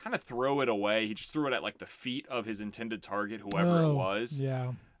kind of throw it away. He just threw it at like the feet of his intended target, whoever it was.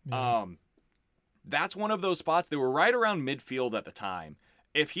 Yeah. that's one of those spots. They were right around midfield at the time.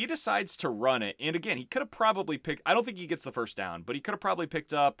 If he decides to run it, and again, he could have probably picked, I don't think he gets the first down, but he could have probably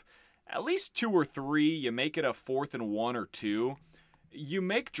picked up at least 2 or 3. You make it a 4th and 1 or 2. You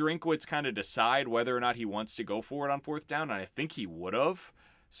make Drinkwitz kind of decide whether or not he wants to go for it on 4th down, and I think he would have.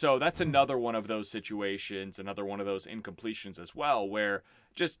 So that's another one of those situations, another one of those incompletions as well, where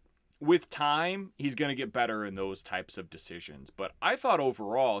just with time, he's going to get better in those types of decisions. But I thought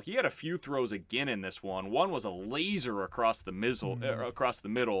overall, he had a few throws again in this one. One was a laser across the middle.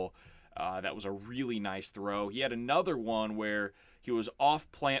 That was a really nice throw. He had another one where he was off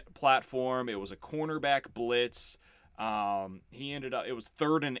platform. It was a cornerback blitz. It was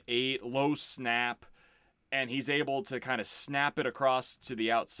 3rd and 8, low snap. And he's able to kind of snap it across to the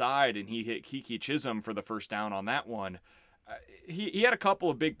outside, and he hit Kiki Chisholm for the first down on that one. He had a couple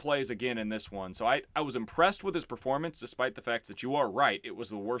of big plays again in this one, so I was impressed with his performance, despite the fact that you are right, it was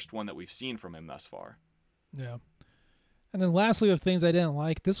the worst one that we've seen from him thus far. Yeah. And then lastly, of things I didn't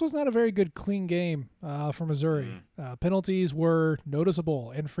like, this was not a very good clean game for Missouri. Penalties were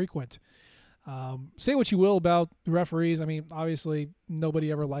noticeable and frequent. Say what you will about the referees. I mean, obviously,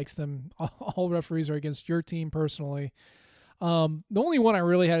 nobody ever likes them. All referees are against your team personally. The only one I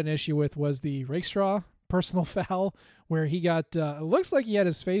really had an issue with was the Rakestraw personal foul, where he got, it looks like he had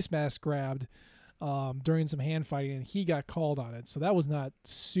his face mask grabbed during some hand fighting, and he got called on it. So that was not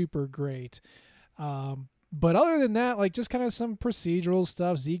super great. But other than that, like just kind of some procedural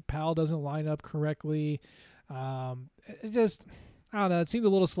stuff. Zeke Powell doesn't line up correctly. It just, I don't know. It seemed a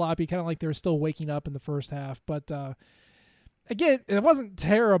little sloppy, kind of like they were still waking up in the first half. But again, it wasn't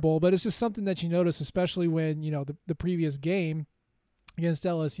terrible, but it's just something that you notice, especially when, you know, the previous game against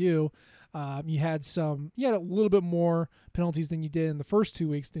LSU, you had a little bit more penalties than you did in the first 2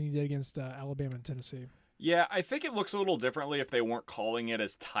 weeks than you did against Alabama and Tennessee. Yeah, I think it looks a little differently if they weren't calling it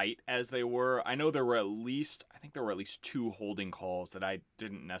as tight as they were. I know there were at least 2 holding calls that I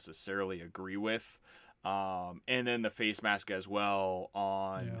didn't necessarily agree with. And then the face mask as well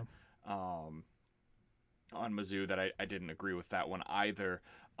on Mizzou that I didn't agree with that one either.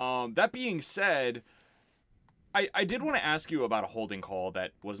 That being said, I did want to ask you about a holding call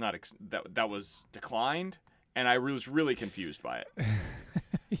that was not that was declined, and I was really confused by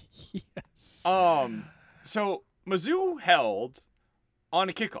it. Yes. So Mizzou held on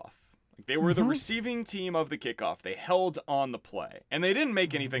a kickoff. They were the receiving team of the kickoff. They held on the play, and they didn't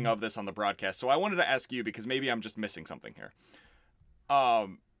make anything of this on the broadcast. So I wanted to ask you, because maybe I'm just missing something here.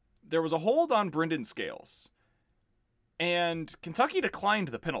 There was a hold on Brendan Scales, and Kentucky declined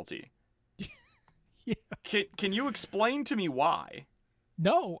the penalty. Yeah. Can you explain to me why?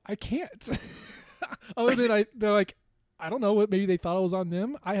 No, I can't. Other than they're like, I don't know, maybe they thought it was on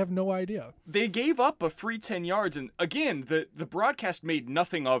them. I have no idea. They gave up a free 10 yards, and again, the broadcast made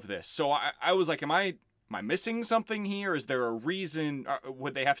nothing of this. So I was like, am I missing something here? Is there a reason?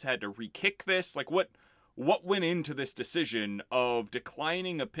 Would they have had to re-kick this? Like, what went into this decision of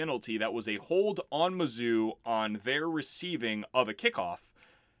declining a penalty that was a hold on Mizzou on their receiving of a kickoff?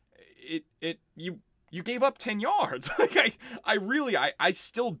 You gave up 10 yards. Like I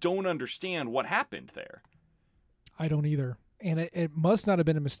still don't understand what happened there. I don't either. And it must not have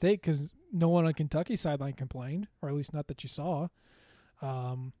been a mistake, because no one on Kentucky sideline complained, or at least not that you saw.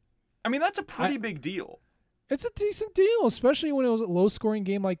 I mean, that's a pretty big deal. It's a decent deal, especially when it was a low-scoring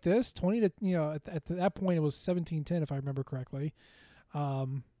game like this. 20 to, at that point it was 17-10 if I remember correctly.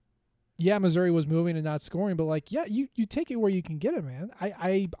 Yeah, Missouri was moving and not scoring, but like, yeah, you take it where you can get it, man.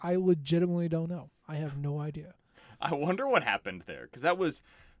 I legitimately don't know. I have no idea. I wonder what happened there, because that was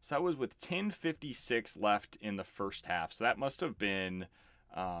with 10:56 left in the first half. So that must have been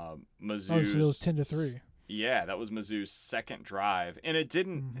Mizzou's. Oh, so it was 10-3. Yeah, that was Mizzou's second drive, and it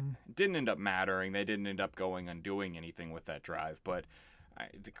didn't end up mattering. They didn't end up going and doing anything with that drive, but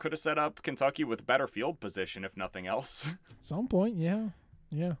they could have set up Kentucky with better field position, if nothing else. At some point, yeah,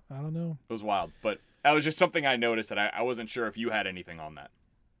 I don't know. It was wild, but that was just something I noticed that I wasn't sure if you had anything on that.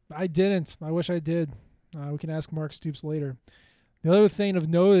 I didn't. I wish I did. We can ask Mark Stoops later. The other thing of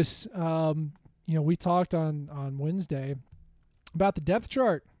notice, we talked on Wednesday about the depth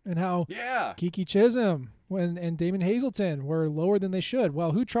chart and how Kiki Chisholm and Damon Hazelton were lower than they should.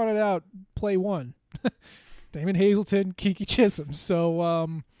 Well, who trotted out play one? Damon Hazelton, Kiki Chisholm.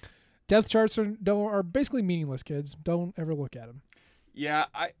 So depth charts are basically meaningless, kids. Don't ever look at them. Yeah,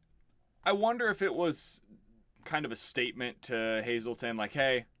 I wonder if it was kind of a statement to Hazelton, like,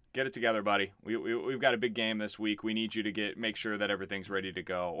 hey, get it together, buddy. We've got a big game this week. We need you to make sure that everything's ready to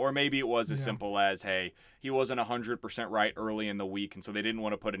go. Or maybe it was as simple as, hey, he wasn't 100% right early in the week, and so they didn't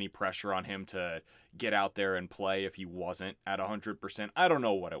want to put any pressure on him to get out there and play if he wasn't at 100%. I don't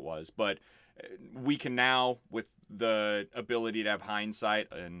know what it was, but We can now, with the ability to have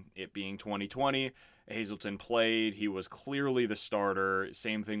hindsight and it being 2020, Hazleton played. He was clearly the starter.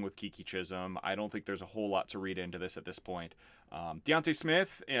 Same thing with Kiki Chisholm. I don't think there's a whole lot to read into this at this point. Deontay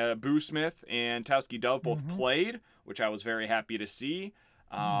Smith, Boo Smith, and Towski Dove both played, which I was very happy to see.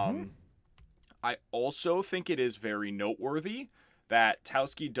 I also think it is very noteworthy that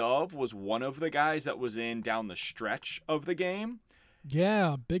Towski Dove was one of the guys that was in down the stretch of the game.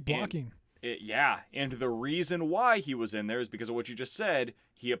 Yeah, big blocking. And the reason why he was in there is because of what you just said.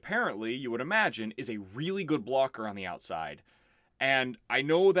 He apparently, you would imagine, is a really good blocker on the outside. And I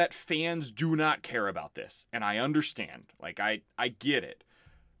know that fans do not care about this, and I understand. Like, I get it.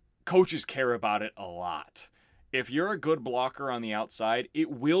 Coaches care about it a lot. If you're a good blocker on the outside, it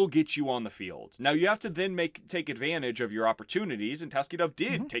will get you on the field. Now, you have to then take advantage of your opportunities, and Towski Dove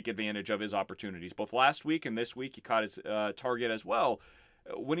did take advantage of his opportunities. Both last week and this week, he caught his target as well.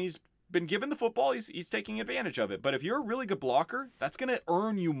 When he's been given the football, he's taking advantage of it. But if you're a really good blocker, that's going to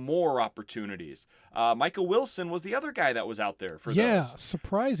earn you more opportunities. Micah Wilson was the other guy that was out there for those. Yeah,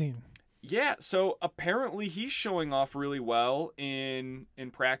 surprising. Yeah, so apparently he's showing off really well in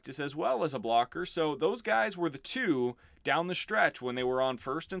practice as well as a blocker. So those guys were the two down the stretch when they were on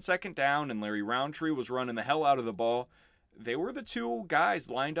first and second down and Larry Roundtree was running the hell out of the ball. They were the two guys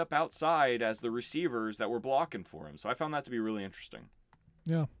lined up outside as the receivers that were blocking for him. So I found that to be really interesting.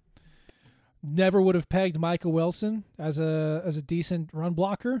 Yeah. Never would have pegged Micah Wilson as a decent run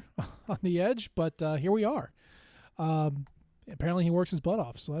blocker on the edge, but here we are. Apparently he works his butt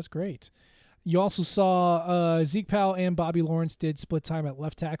off, so that's great. You also saw Zeke Powell and Bobby Lawrence did split time at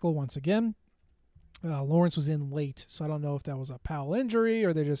left tackle once again. Lawrence was in late, so I don't know if that was a Powell injury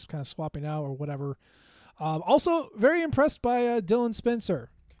or they're just kind of swapping out or whatever. Also, very impressed by Dylan Spencer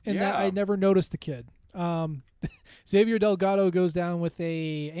in that I never noticed the kid. Xavier Delgado goes down with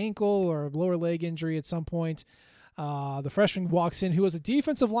a ankle or lower leg injury at some point. The freshman walks in, who was a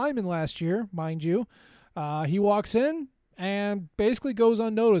defensive lineman last year, mind you. He walks in and basically goes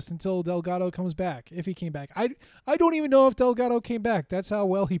unnoticed until Delgado comes back, if he came back. I don't even know if Delgado came back. That's how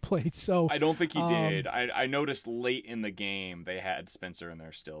well he played. So I don't think he did. I noticed late in the game they had Spencer in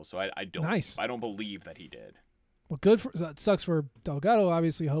there still, so I don't believe that he did. Well, that sucks for Delgado.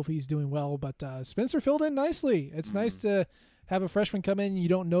 Obviously, hope he's doing well. But Spencer filled in nicely. It's nice to have a freshman come in and you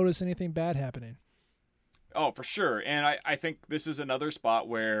don't notice anything bad happening. Oh, for sure. And I think this is another spot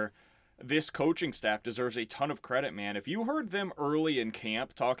where this coaching staff deserves a ton of credit, man. If you heard them early in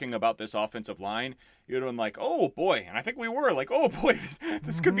camp talking about this offensive line, you'd have been like, oh, boy. And I think we were like, oh, boy,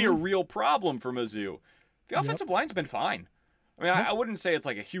 this could be a real problem for Mizzou. The offensive line's been fine. I mean, I wouldn't say it's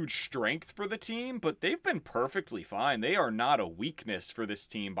like a huge strength for the team, but they've been perfectly fine. They are not a weakness for this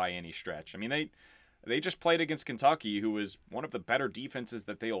team by any stretch. I mean, they just played against Kentucky, who is one of the better defenses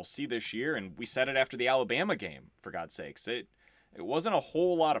that they'll see this year, and we said it after the Alabama game, for God's sakes. It wasn't a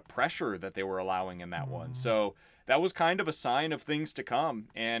whole lot of pressure that they were allowing in that one. So that was kind of a sign of things to come,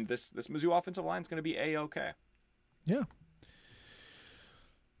 and this Mizzou offensive line is going to be A-okay. Yeah.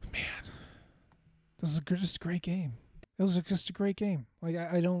 Man, this is just a great game. It was just a great game. Like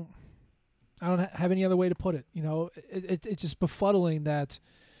I don't have any other way to put it. You know, it's just befuddling that,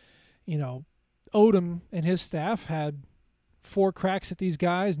 you know, Odom and his staff had 4 cracks at these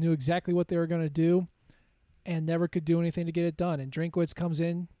guys, knew exactly what they were going to do, and never could do anything to get it done. And Drinkwitz comes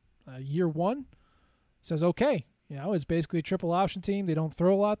in year 1, says, okay, you know, it's basically a triple option team. They don't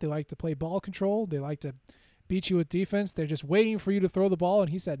throw a lot. They like to play ball control. They like to beat you with defense. They're just waiting for you to throw the ball. And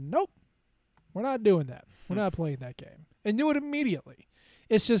he said, nope, we're not doing that. We're not playing that game. And knew it immediately.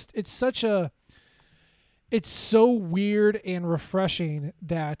 It's so weird and refreshing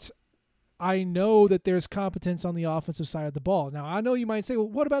that I know that there's competence on the offensive side of the ball. Now, I know you might say, well,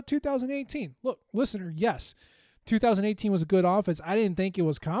 what about 2018? Look, listener, yes, 2018 was a good offense. I didn't think it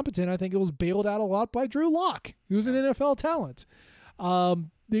was competent. I think it was bailed out a lot by Drew Lock, who's an NFL talent.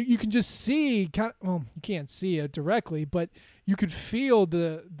 You can just see, you can't see it directly, but you could feel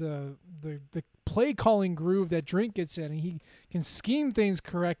the play calling groove that Drink gets in, and he can scheme things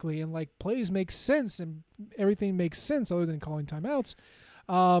correctly, and like plays make sense, and everything makes sense other than calling timeouts.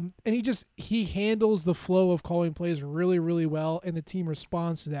 And he handles the flow of calling plays really, really well, and the team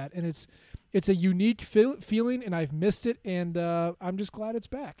responds to that. And it's a unique feeling, and I've missed it, and I'm just glad it's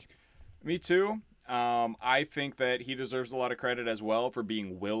back. Me too. I think that he deserves a lot of credit as well for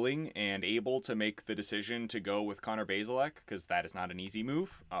being willing and able to make the decision to go with Connor Bazelak, because that is not an easy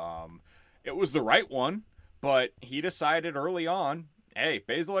move. It was the right one, but he decided early on, hey,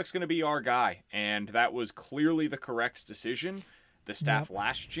 Bazelak's going to be our guy, and that was clearly the correct decision. The staff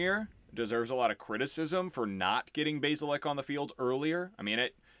last year deserves a lot of criticism for not getting Bazelak on the field earlier. I mean,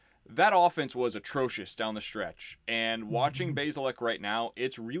 that offense was atrocious down the stretch. And watching Bazelak right now,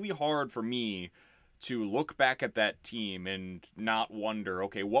 it's really hard for me to look back at that team and not wonder,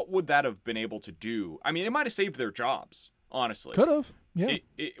 okay, what would that have been able to do? I mean, it might have saved their jobs, honestly. Could have, yeah.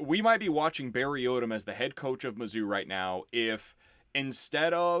 We might be watching Barry Odom as the head coach of Mizzou right now if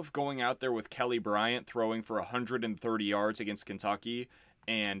instead of going out there with Kelly Bryant throwing for 130 yards against Kentucky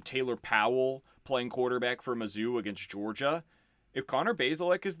and Taylor Powell playing quarterback for Mizzou against Georgia, if Connor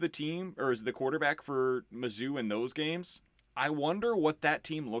Bazelak is the team or is the quarterback for Mizzou in those games, I wonder what that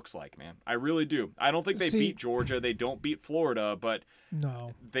team looks like, man. I really do. I don't think they beat Georgia. They don't beat Florida, but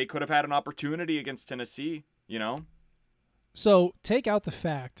no, they could have had an opportunity against Tennessee, So take out the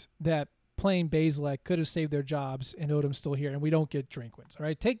fact that playing Bazelak could have saved their jobs and Odom's still here, and we don't get Drinkwitz, all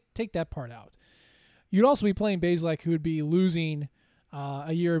right? Take that part out. You'd also be playing Bazelak, who would be losing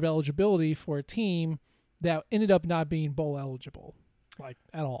a year of eligibility for a team that ended up not being bowl eligible, like,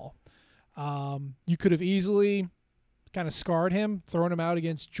 at all. You could have easily kind of scarred him, thrown him out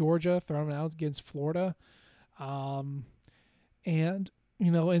against Georgia, thrown him out against Florida. And,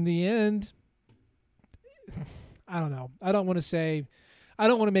 in the end, I don't know. I don't want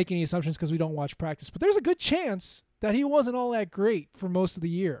to make any assumptions because we don't watch practice, but there's a good chance that he wasn't all that great for most of the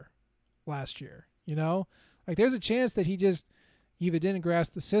year last year, Like, there's a chance that he just either didn't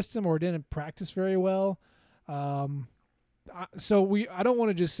grasp the system or didn't practice very well. So I don't want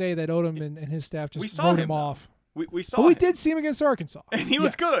to just say that Odom and his staff just wrote him off. We saw but him. We did see him against Arkansas. And he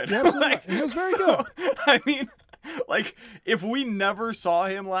was good. Absolutely. He was very good. I mean, like, if we never saw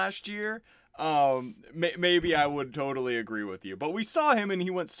him last year, maybe I would totally agree with you. But we saw him and he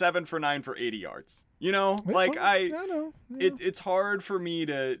went 7 for 9 for 80 yards. It's hard for me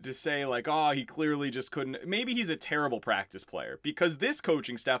to say, like, he clearly just couldn't. Maybe he's a terrible practice player because this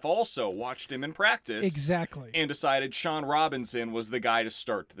coaching staff also watched him in practice. Exactly. And decided Sean Robinson was the guy to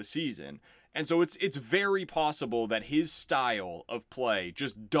start the season. And so it's very possible that his style of play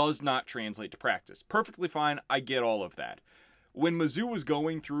just does not translate to practice. Perfectly fine. I get all of that. When Mizzou was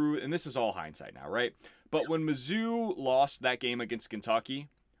going through, and this is all hindsight now, right? But when Mizzou lost that game against Kentucky,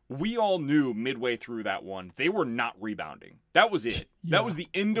 we all knew midway through that one, they were not rebounding. That was it. Yeah. That was the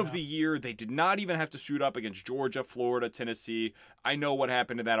end of the year. They did not even have to shoot up against Georgia, Florida, Tennessee. I know what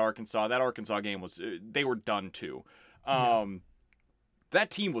happened in that Arkansas. That Arkansas game they were done too. That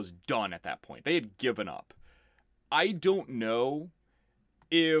team was done at that point. They had given up. I don't know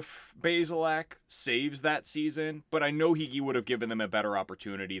if Bazelak saves that season, but I know he would have given them a better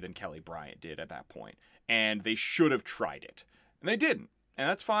opportunity than Kelly Bryant did at that point. And they should have tried it. And they didn't. And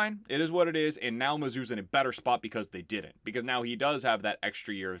that's fine. It is what it is. And now Mizzou's in a better spot because they didn't. Because now he does have that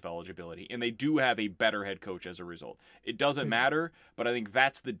extra year of eligibility. And they do have a better head coach as a result. It doesn't matter, but I think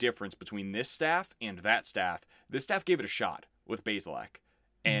that's the difference between this staff and that staff. This staff gave it a shot with Bazelak.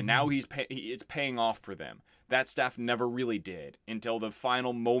 And now it's paying off for them. That staff never really did until the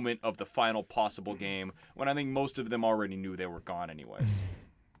final moment of the final possible game when I think most of them already knew they were gone anyways.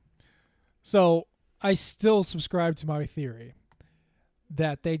 So I still subscribe to my theory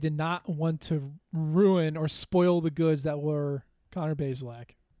that they did not want to ruin or spoil the goods that were Connor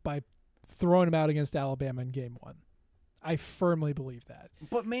Bazelak by throwing him out against Alabama in game 1. I firmly believe that.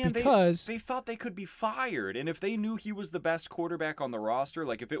 But man, because they thought they could be fired, and if they knew he was the best quarterback on the roster,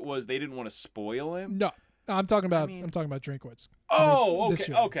 like if it was they didn't want to spoil him. No, I'm talking about Drinkwitz.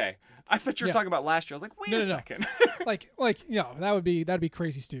 Okay. I thought you were talking about last year. I was like, wait a second. that'd be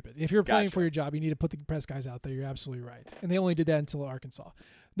crazy stupid. If you're playing for your job, you need to put the press guys out there. You're absolutely right. And they only did that until Arkansas.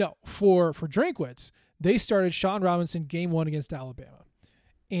 No, for Drinkwitz, they started Sean Robinson game 1 against Alabama,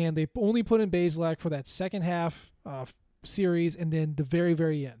 and they only put in Bazelak for that second half series and then the very,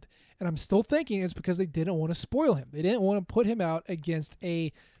 very end. And I'm still thinking it's because they didn't want to spoil him. They didn't want to put him out against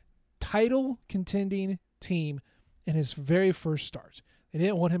a title contending team in his very first start. They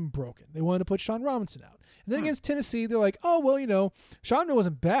didn't want him broken. They wanted to put Sean Robinson out. And then against Tennessee, they're like, oh, well, Sean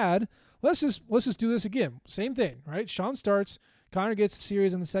wasn't bad. Let's just do this again. Same thing, right? Sean starts, Connor gets a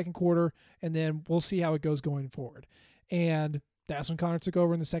series in the second quarter, and then we'll see how it goes going forward. And that's when Connor took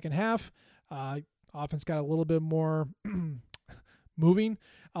over in the second half. Offense got a little bit more moving,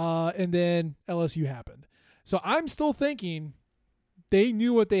 and then LSU happened. So I'm still thinking they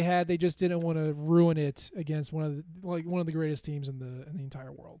knew what they had. They just didn't want to ruin it against one of the greatest teams in the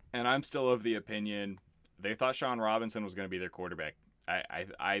entire world. And I'm still of the opinion they thought Sean Robinson was going to be their quarterback.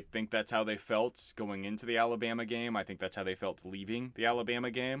 I think that's how they felt going into the Alabama game. I think that's how they felt leaving the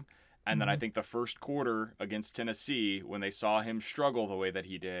Alabama game. And then I think the first quarter against Tennessee, when they saw him struggle the way that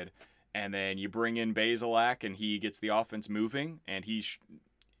he did, and then you bring in Bazelak and he gets the offense moving and he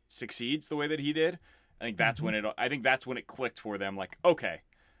succeeds the way that he did. I think that's when it clicked for them. Like, okay,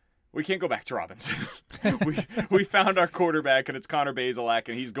 we can't go back to Robinson. we found our quarterback, and it's Connor Bazelak,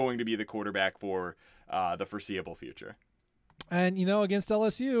 and he's going to be the quarterback for the foreseeable future. And, against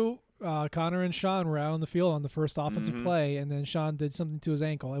LSU, Connor and Sean were out on the field on the first offensive play, and then Sean did something to his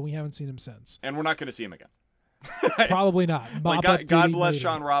ankle, and we haven't seen him since. And we're not going to see him again. Probably not. God bless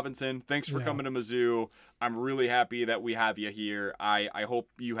Sean Robinson. Thanks for coming to Mizzou. I'm really happy that we have you here. I hope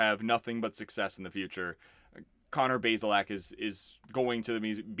you have nothing but success in the future. Connor Bazelak is going to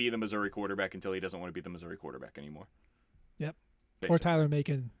be the Missouri quarterback until he doesn't want to be the Missouri quarterback anymore. Yep. Basically. Or Tyler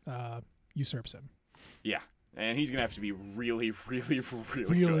Macon usurps him. Yeah. And he's going to have to be really, really,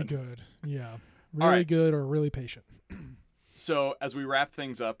 really good. Yeah. Really good or really patient. So as we wrap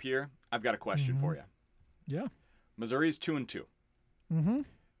things up here, I've got a question for you. Yeah. Missouri is 2-2. Mm-hmm.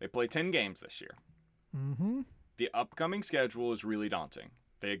 They play 10 games this year. Mm-hmm. The upcoming schedule is really daunting.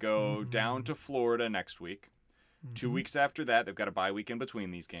 They go down to Florida next week. 2 weeks after that, they've got a bye week in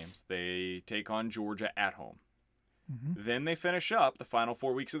between these games. They take on Georgia at home. Then they finish up the final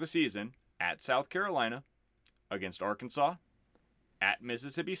 4 weeks of the season at South Carolina, against Arkansas, at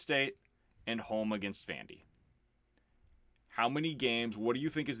Mississippi State, and home against Vandy. How many games, what do you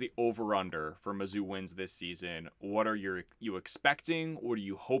think is the over-under for Mizzou wins this season? What are you expecting? What are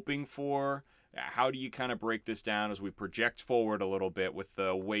you hoping for? How do you kind of break this down as we project forward a little bit with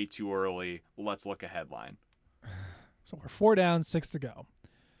the way too early, let's look ahead line? So we're 4 down, 6 to go.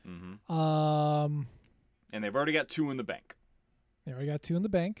 And they've already got 2 in the bank. They already got 2 in the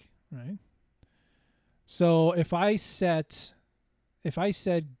bank, right? So if I said end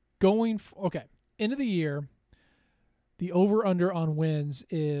of the year, the over-under on wins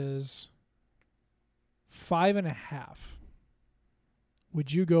is 5.5.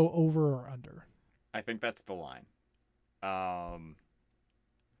 Would you go over or under? I think that's the line. I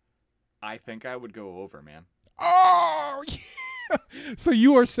think I would go over, man. Oh, yeah. So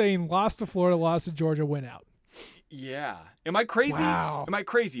you are saying loss to Florida, loss to Georgia, win out. Yeah. Am I crazy? Wow. Am I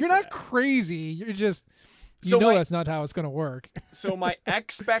crazy? You're not crazy. You're just that's not how it's going to work. So my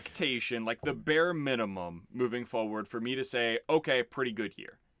expectation, like the bare minimum moving forward for me to say, okay, pretty good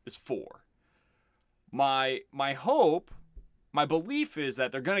year, is 4. My hope, my belief is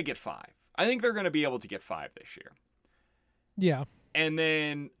that they're going to get 5. I think they're going to be able to get 5 this year. Yeah. And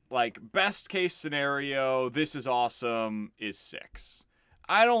then, like, best case scenario, this is awesome, is 6.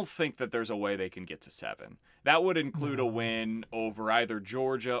 I don't think that there's a way they can get to 7. That would include a win over either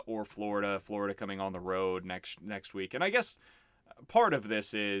Georgia or Florida. Florida coming on the road next week. And I guess part of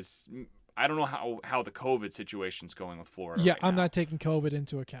this is I don't know how the COVID situation's going with Florida. Yeah, right I'm now. not taking COVID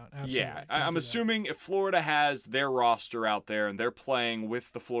into account. Absolutely. Yeah, I'm assuming if Florida has their roster out there and they're playing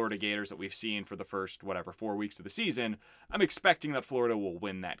with the Florida Gators that we've seen for the first 4 weeks of the season, I'm expecting that Florida will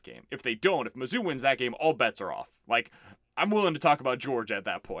win that game. If they don't, if Mizzou wins that game, all bets are off. Like, I'm willing to talk about Georgia at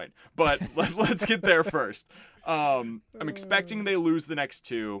that point, but let's get there first. I'm expecting they lose the next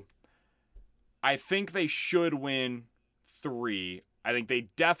 2. I think they should win 3. I think they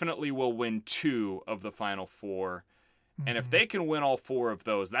definitely will win 2 of the final 4. And if they can win all 4 of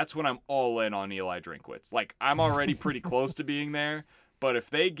those, that's when I'm all in on Eli Drinkwitz. Like, I'm already pretty close to being there, but if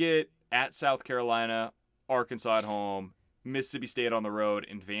they get at South Carolina, Arkansas at home, Mississippi State on the road,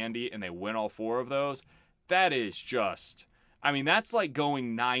 and Vandy, and they win all 4 of those, that is just, I mean, that's like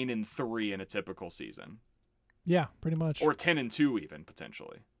going 9-3 in a typical season. Yeah, pretty much. Or 10-2 even,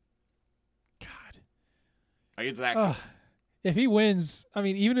 potentially. God. Like, it's that good. If he wins, I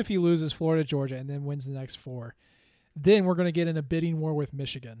mean, even if he loses Florida, Georgia, and then wins the next 4, then we're going to get in a bidding war with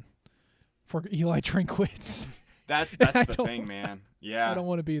Michigan for Eli Drinkwitz. That's the thing, man. Yeah. I don't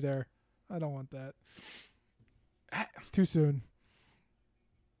want to be there. I don't want that. It's too soon.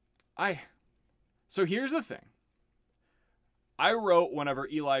 So here's the thing. I wrote whenever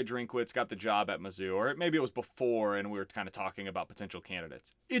Eli Drinkwitz got the job at Mizzou, or maybe it was before, and we were kind of talking about potential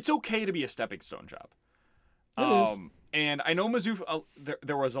candidates. It's okay to be a stepping stone job. It is. And I know Mizzou,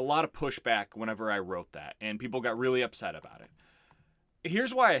 there was a lot of pushback whenever I wrote that, and people got really upset about it.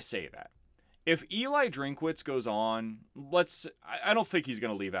 Here's why I say that. If Eli Drinkwitz goes on, I don't think he's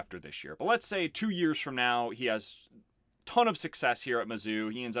going to leave after this year, but let's say 2 years from now, he has a ton of success here at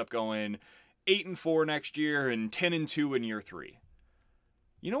Mizzou. He ends up going 8-4 next year and 10-2 in year 3.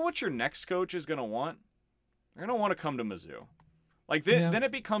 You know what your next coach is going to want? They're going to want to come to Mizzou. Like, then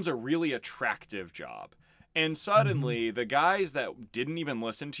it becomes a really attractive job. And suddenly, the guys that didn't even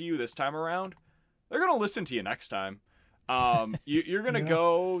listen to you this time around, they're going to listen to you next time. You're going to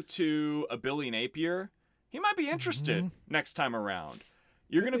go to a Billy Napier. He might be interested next time around.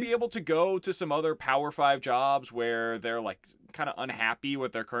 You're going to be able to go to some other Power 5 jobs where they're like kind of unhappy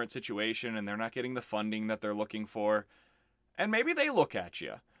with their current situation and they're not getting the funding that they're looking for. And maybe they look at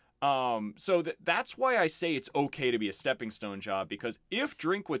you. That's why I say it's okay to be a stepping stone job, because if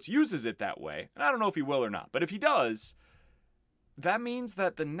Drinkwitz uses it that way, and I don't know if he will or not, but if he does, that means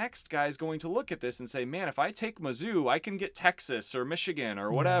that the next guy is going to look at this and say, man, if I take Mizzou, I can get Texas or Michigan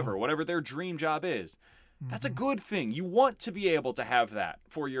or whatever their dream job is. That's a good thing. You want to be able to have that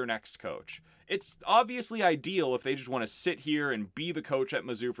for your next coach. It's obviously ideal if they just want to sit here and be the coach at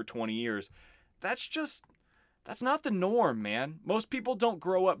Mizzou for 20 years. That's not the norm, man. Most people don't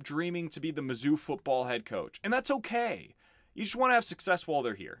grow up dreaming to be the Mizzou football head coach, and that's okay. You just want to have success while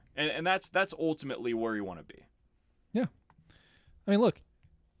they're here, and that's ultimately where you want to be. Yeah. I mean, look,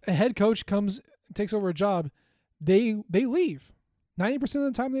 a head coach takes over a job, they leave. 90% of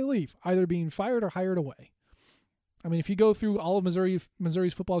the time they leave, either being fired or hired away. I mean, if you go through all of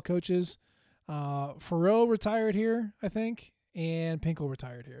Missouri's football coaches, Faroe retired here, I think, and Pinkel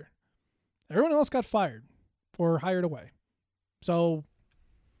retired here. Everyone else got fired or hired away. So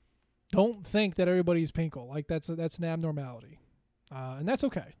don't think that everybody's Pinkel. Like that's an abnormality, and that's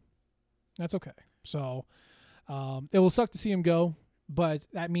okay. That's okay. So it will suck to see him go, but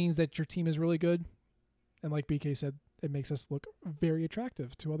that means that your team is really good, and like BK said, it makes us look very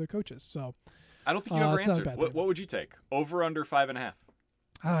attractive to other coaches. So I don't think you ever answered. What would you take? Over, under 5.5?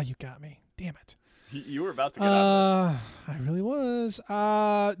 Ah, you got me. Damn it. You were about to get out of this. I really was.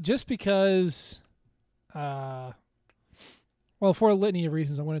 Just because, for a litany of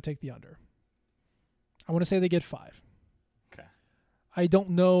reasons, I'm going to take the under. I want to say they get 5. Okay. I don't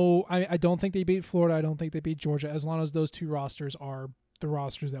know. I don't think they beat Florida. I don't think they beat Georgia, as long as those two rosters are the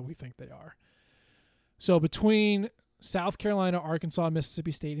rosters that we think they are. So between South Carolina, Arkansas, Mississippi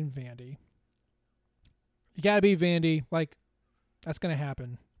State, and Vandy, you got to beat Vandy. Like, that's going to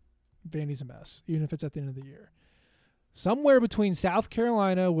happen. Vandy's a mess, even if it's at the end of the year. Somewhere between South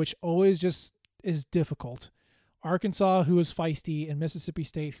Carolina, which always just is difficult, Arkansas, who is feisty, and Mississippi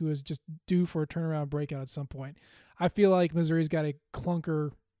State, who is just due for a turnaround breakout at some point, I feel like Missouri's got a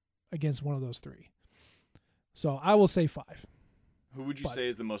clunker against one of those three. So I will say 5. Who would you say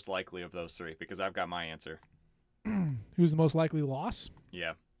is the most likely of those three? Because I've got my answer. Who's the most likely loss?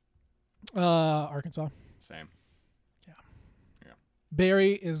 Yeah. Arkansas. Same. Yeah.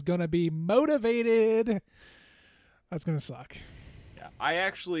 Barry is going to be motivated. That's going to suck. Yeah.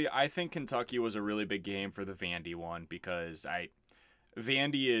 I think Kentucky was a really big game for the Vandy one, because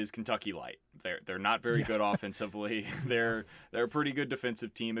Vandy is Kentucky light. They're not very good offensively. They're a pretty good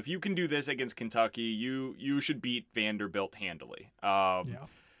defensive team. If you can do this against Kentucky, you should beat Vanderbilt handily.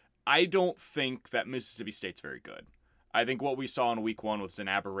 I don't think that Mississippi State's very good. I think what we saw in week 1 was an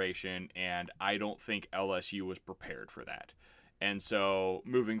aberration, and I don't think LSU was prepared for that. And so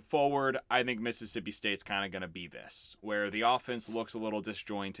moving forward, I think Mississippi State's kind of going to be this, where the offense looks a little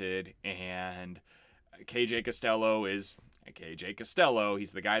disjointed, and KJ Costello is KJ Costello.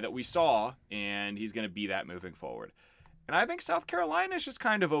 He's the guy that we saw, and he's going to be that moving forward. And I think South Carolina is just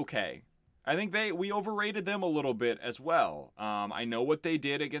kind of okay. I think we overrated them a little bit as well. I know what they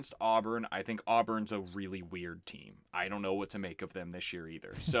did against Auburn. I think Auburn's a really weird team. I don't know what to make of them this year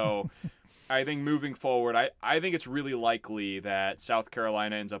either. So I think moving forward, I think it's really likely that South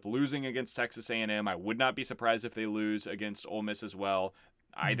Carolina ends up losing against Texas A&M. I would not be surprised if they lose against Ole Miss as well.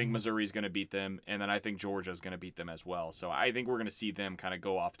 I think Missouri's going to beat them, and then I think Georgia's going to beat them as well. So I think we're going to see them kind of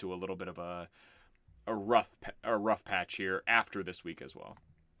go off to a little bit of a rough patch here after this week as well.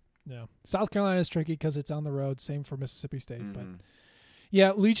 Yeah. South Carolina is tricky because it's on the road. Same for Mississippi State. But,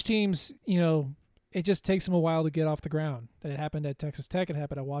 yeah, Leach teams, it just takes them a while to get off the ground. It happened at Texas Tech. It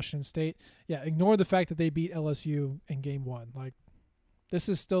happened at Washington State. Yeah, ignore the fact that they beat LSU in game 1. Like, this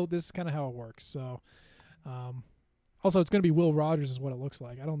is kind of how it works. So, also, it's going to be Will Rogers is what it looks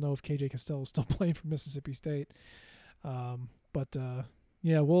like. I don't know if KJ Costello is still playing for Mississippi State. Yeah,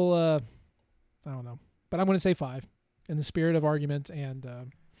 we'll I don't know. But I'm going to say 5 in the spirit of argument and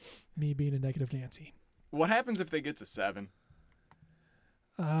me being a negative Nancy. What happens if they get to 7?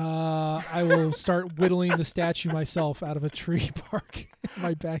 I will start whittling the statue myself out of a tree park in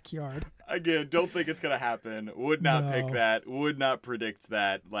my backyard. Again, don't think it's going to happen. Would not pick that. Would not predict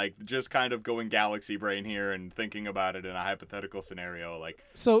that. Like, just kind of going galaxy brain here and thinking about it in a hypothetical scenario. Like,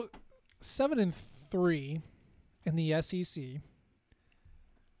 so 7-3 in the SEC.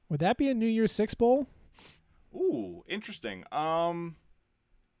 Would that be a New Year's Six bowl? Ooh, interesting.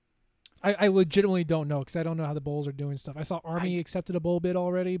 I legitimately don't know because I don't know how the bowls are doing stuff. I saw Army accepted a bowl bid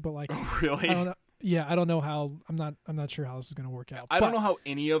already, but like, really? I don't know. Yeah, I don't know how. I'm not sure how this is going to work out. I don't know how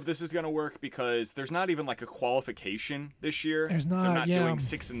any of this is going to work because there's not even like a qualification this year. There's not. They're not doing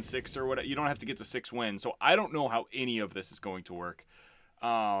 6-6 or whatever. You don't have to get to 6 wins. So I don't know how any of this is going to work.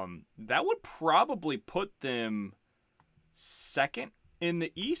 That would probably put them second in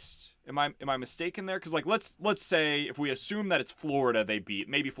the East? Am I mistaken there? Because like let's say if we assume that it's Florida they beat,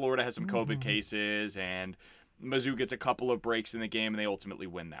 maybe Florida has some COVID cases and Mizzou gets a couple of breaks in the game and they ultimately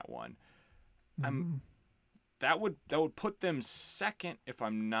win that one. That would put them second if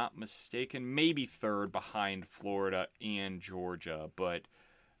I'm not mistaken, maybe third behind Florida and Georgia. But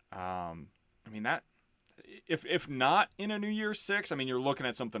I mean that if not in a New Year's Six, I mean you're looking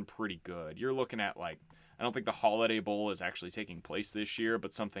at something pretty good. You're looking at like, I don't think the Holiday Bowl is actually taking place this year,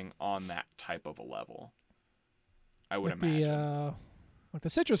 but something on that type of a level, I would imagine. Like the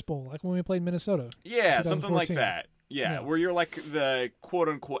Citrus Bowl, like when we played Minnesota. Yeah, something like that. Yeah, where you're like the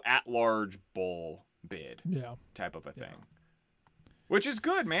quote-unquote at-large bowl bid type of a thing. Which is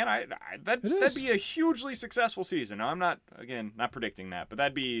good, man. That'd be a hugely successful season. Now, I'm not predicting that, but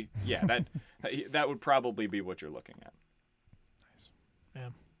that'd be, that would probably be what you're looking at. Nice.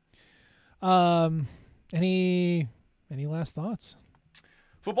 Yeah. Any last thoughts?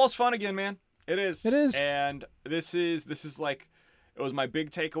 Football's fun again, man. It is. It is. And this is like, it was my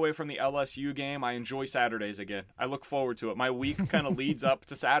big takeaway from the LSU game. I enjoy Saturdays again. I look forward to it. My week kind of leads up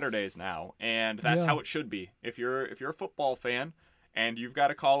to Saturdays now, and that's how it should be. If you're a football fan and you've got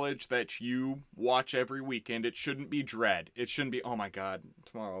a college that you watch every weekend, it shouldn't be dread. It shouldn't be, oh my God,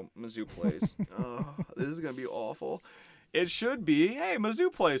 tomorrow Mizzou plays. Oh, this is going to be awful. It should be, hey,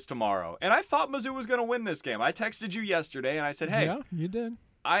 Mizzou plays tomorrow. And I thought Mizzou was going to win this game. I texted you yesterday, and I said, hey. Yeah, you did.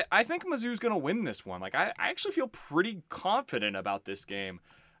 I think Mizzou's going to win this one. Like, I actually feel pretty confident about this game.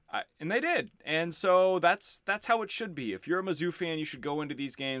 And they did. And so that's how it should be. If you're a Mizzou fan, you should go into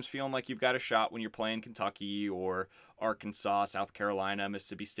these games feeling like you've got a shot when you're playing Kentucky or Arkansas, South Carolina,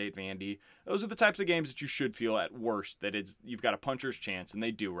 Mississippi State, Vandy. Those are the types of games that you should feel at worst that you've got a puncher's chance, and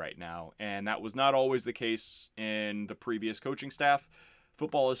they do right now. And that was not always the case in the previous coaching staff.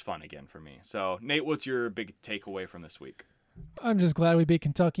 Football is fun again for me. So, Nate, what's your big takeaway from this week? I'm just glad we beat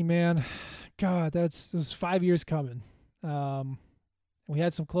Kentucky, man. God, this was 5 years coming. We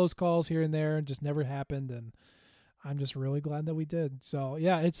had some close calls here and there and just never happened, and I'm just really glad that we did. So,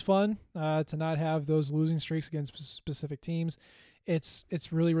 yeah, it's fun to not have those losing streaks against specific teams. It's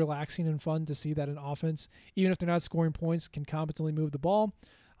really relaxing and fun to see that an offense, even if they're not scoring points, can competently move the ball.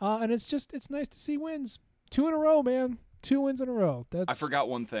 And it's nice to see wins. 2 in a row, man. 2 wins in a row. I forgot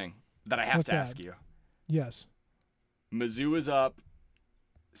one thing that I have to ask you. Yes. Mizzou is up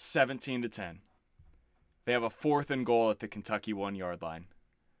 17-10. They have a 4th and goal at the Kentucky 1-yard line.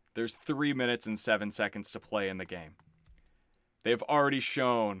 There's 3 minutes and 7 seconds to play in the game. They've already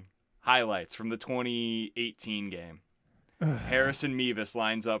shown highlights from the 2018 game. Harrison Mevis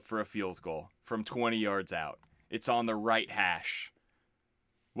lines up for a field goal from 20 yards out. It's on the right hash.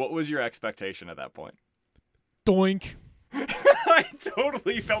 What was your expectation at that point? Doink. I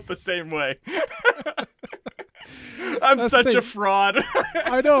totally felt the same way. I'm such a fraud.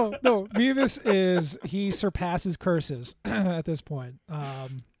 I know. No, Mevis he surpasses curses at this point.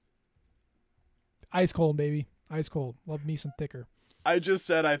 Ice cold, baby. Ice cold. Love me some thicker. I just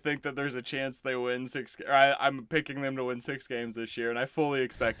said I think that there's a chance they win 6. I'm picking them to win 6 games this year, and I fully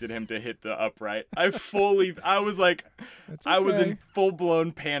expected him to hit the upright. I was like, okay. I was in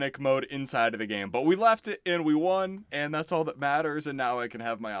full-blown panic mode inside of the game. But we left it, and we won, and that's all that matters, and now I can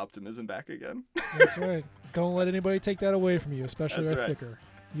have my optimism back again. That's right. Don't let anybody take that away from you, especially our right. thicker.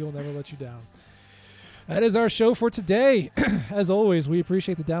 You'll never let you down. That is our show for today. As always, we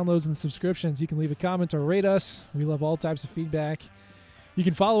appreciate the downloads and the subscriptions. You can leave a comment or rate us. We love all types of feedback. You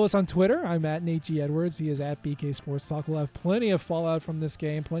can follow us on Twitter. I'm at Nate G. Edwards. He is at BK Sports Talk. We'll have plenty of fallout from this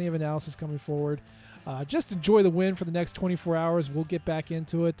game, plenty of analysis coming forward. Just enjoy the win for the next 24 hours. We'll get back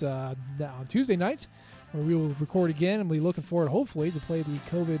into it on Tuesday night, where we will record again, and we're looking forward, hopefully, to play the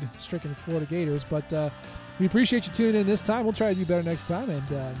COVID-stricken Florida Gators. But we appreciate you tuning in this time. We'll try to do better next time. And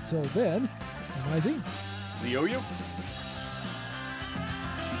until then, I'm IZ. ZOU.